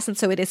class, and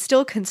so it is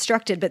still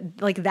constructed, but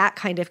like that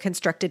kind of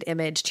constructed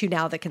image to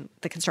now the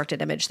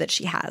constructed image that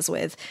she has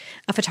with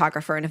a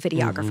photographer and a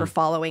videographer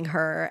following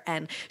her,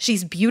 and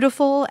she's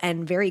beautiful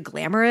and very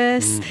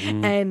glamorous,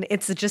 and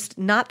it's just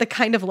not the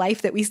kind of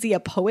life that we see a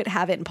poet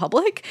have in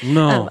public.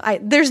 No,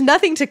 there's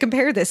nothing to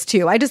compare this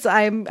to. I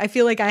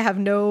feel like I have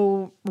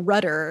no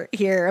rudder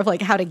here of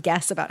like how to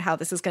guess about how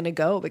this is going to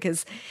go,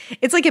 because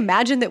it's like,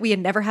 imagine that we had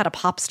never had a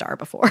pop star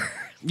before.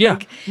 Yeah,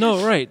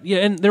 no, right. Yeah,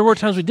 and there were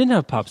times we didn't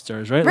have pop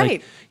stars, right? Right.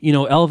 Like, you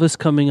know, Elvis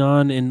coming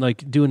on and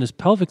like doing this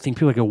pelvic thing.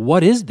 People are like,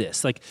 what is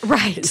this? Like,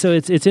 right. So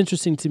it's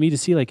interesting to me to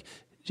see like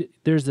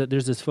there's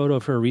this photo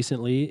of her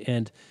recently,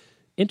 and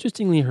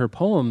interestingly, her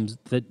poems,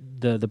 that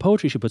the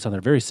poetry she puts on there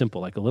are very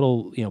simple, like a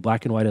little, you know,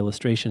 black and white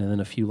illustration and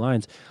then a few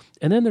lines,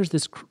 and then there's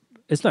this.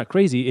 It's not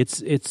crazy.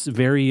 It's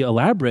very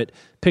elaborate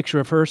picture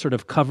of her sort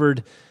of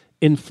covered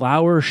in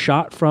flowers,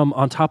 shot from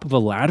on top of a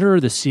ladder or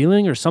the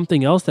ceiling or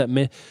something else that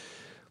may.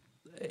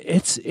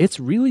 It's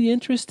really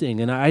interesting,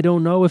 and I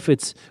don't know if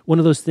it's one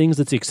of those things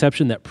that's the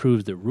exception that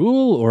proves the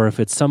rule, or if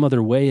it's some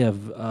other way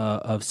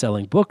of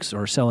selling books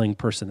or selling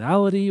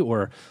personality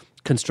or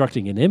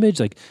constructing an image.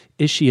 Like,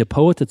 is she a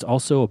poet that's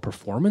also a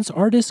performance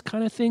artist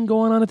kind of thing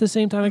going on at the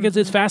same time? I guess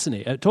it's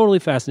fascinating, a totally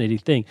fascinating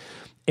thing.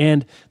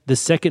 And the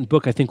second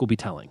book, I think, will be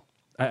telling.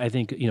 I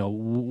think, you know,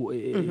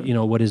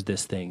 what is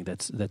this thing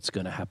that's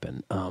going to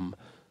happen?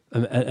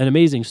 An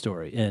amazing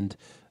story, and.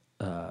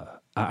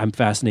 I'm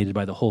fascinated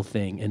by the whole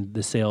thing, and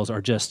the sales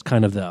are just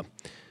kind of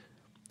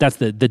that's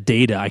the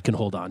data I can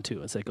hold on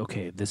to. It's like,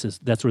 okay,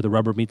 that's where the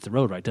rubber meets the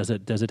road, right? Does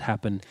it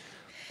happen?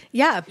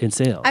 Yeah, in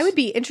sales. I would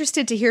be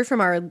interested to hear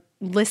from our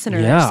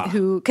listeners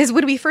because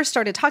when we first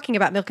started talking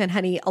about Milk and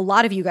Honey, a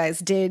lot of you guys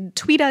did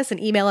tweet us and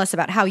email us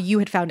about how you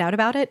had found out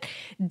about it.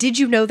 Did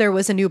you know there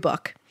was a new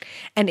book?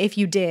 And if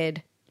you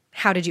did,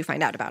 how did you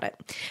find out about it?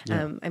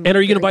 Yeah. And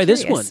are you going to buy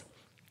this one?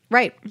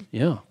 Right.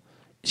 Yeah.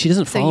 She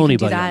doesn't follow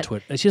anybody on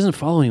Twitter. She doesn't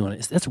follow anyone.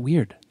 That's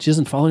weird. She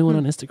doesn't follow anyone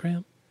on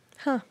Instagram.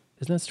 Huh.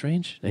 Isn't that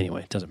strange?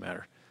 Anyway, it doesn't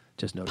matter.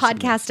 Just notice.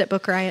 Podcast at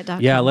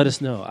bookriot.com. Yeah, let us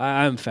know.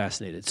 I'm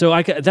fascinated.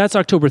 So that's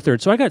October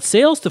 3rd. So I got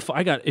sales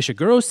I got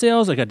Ishiguro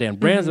sales. I got Dan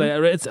Brand's.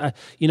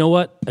 You know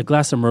what? A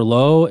glass of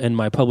Merlot and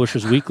my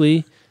Publishers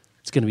Weekly.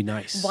 It's going to be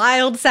nice.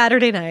 Wild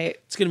Saturday night.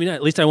 It's going to be nice.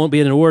 At least I won't be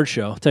at an award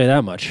show. I'll tell you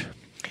that much.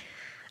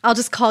 I'll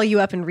just call you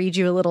up and read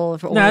you a little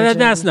of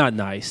that's not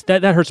nice.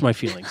 That hurts my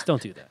feelings.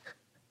 Don't do that.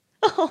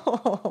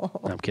 No,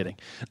 I'm kidding.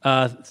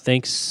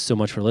 Thanks so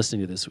much for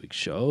listening to this week's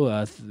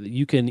show.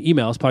 You can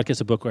email us,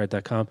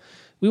 podcast@bookriot.com.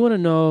 We want to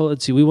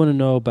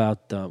know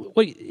about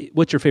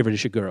what's your favorite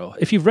Ishiguro.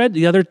 If you've read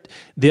the other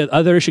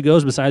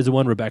Ishiguros besides the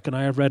one Rebecca and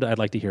I have read, I'd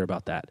like to hear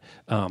about that.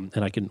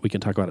 And we can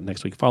talk about it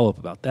next week. Follow up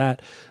about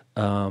that.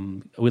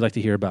 We'd like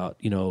to hear about,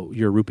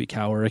 your Rupi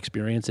Kaur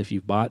experience, if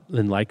you've bought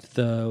and liked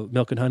the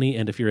Milk and Honey,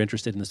 and if you're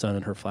interested in The Sun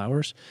and Her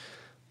Flowers.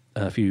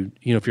 If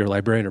you're a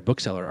librarian or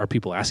bookseller, are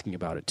people asking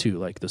about it too,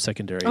 like the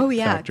secondary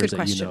factors that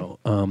question.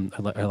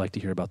 I'd like to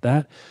hear about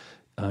that.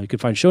 You can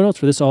find show notes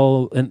for this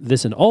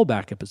and all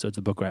back episodes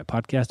of Book Riot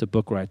Podcast at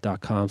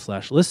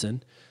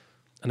bookriot.com/listen.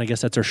 And I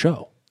guess that's our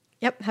show.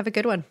 Yep. Have a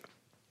good one.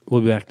 We'll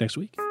be back next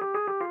week.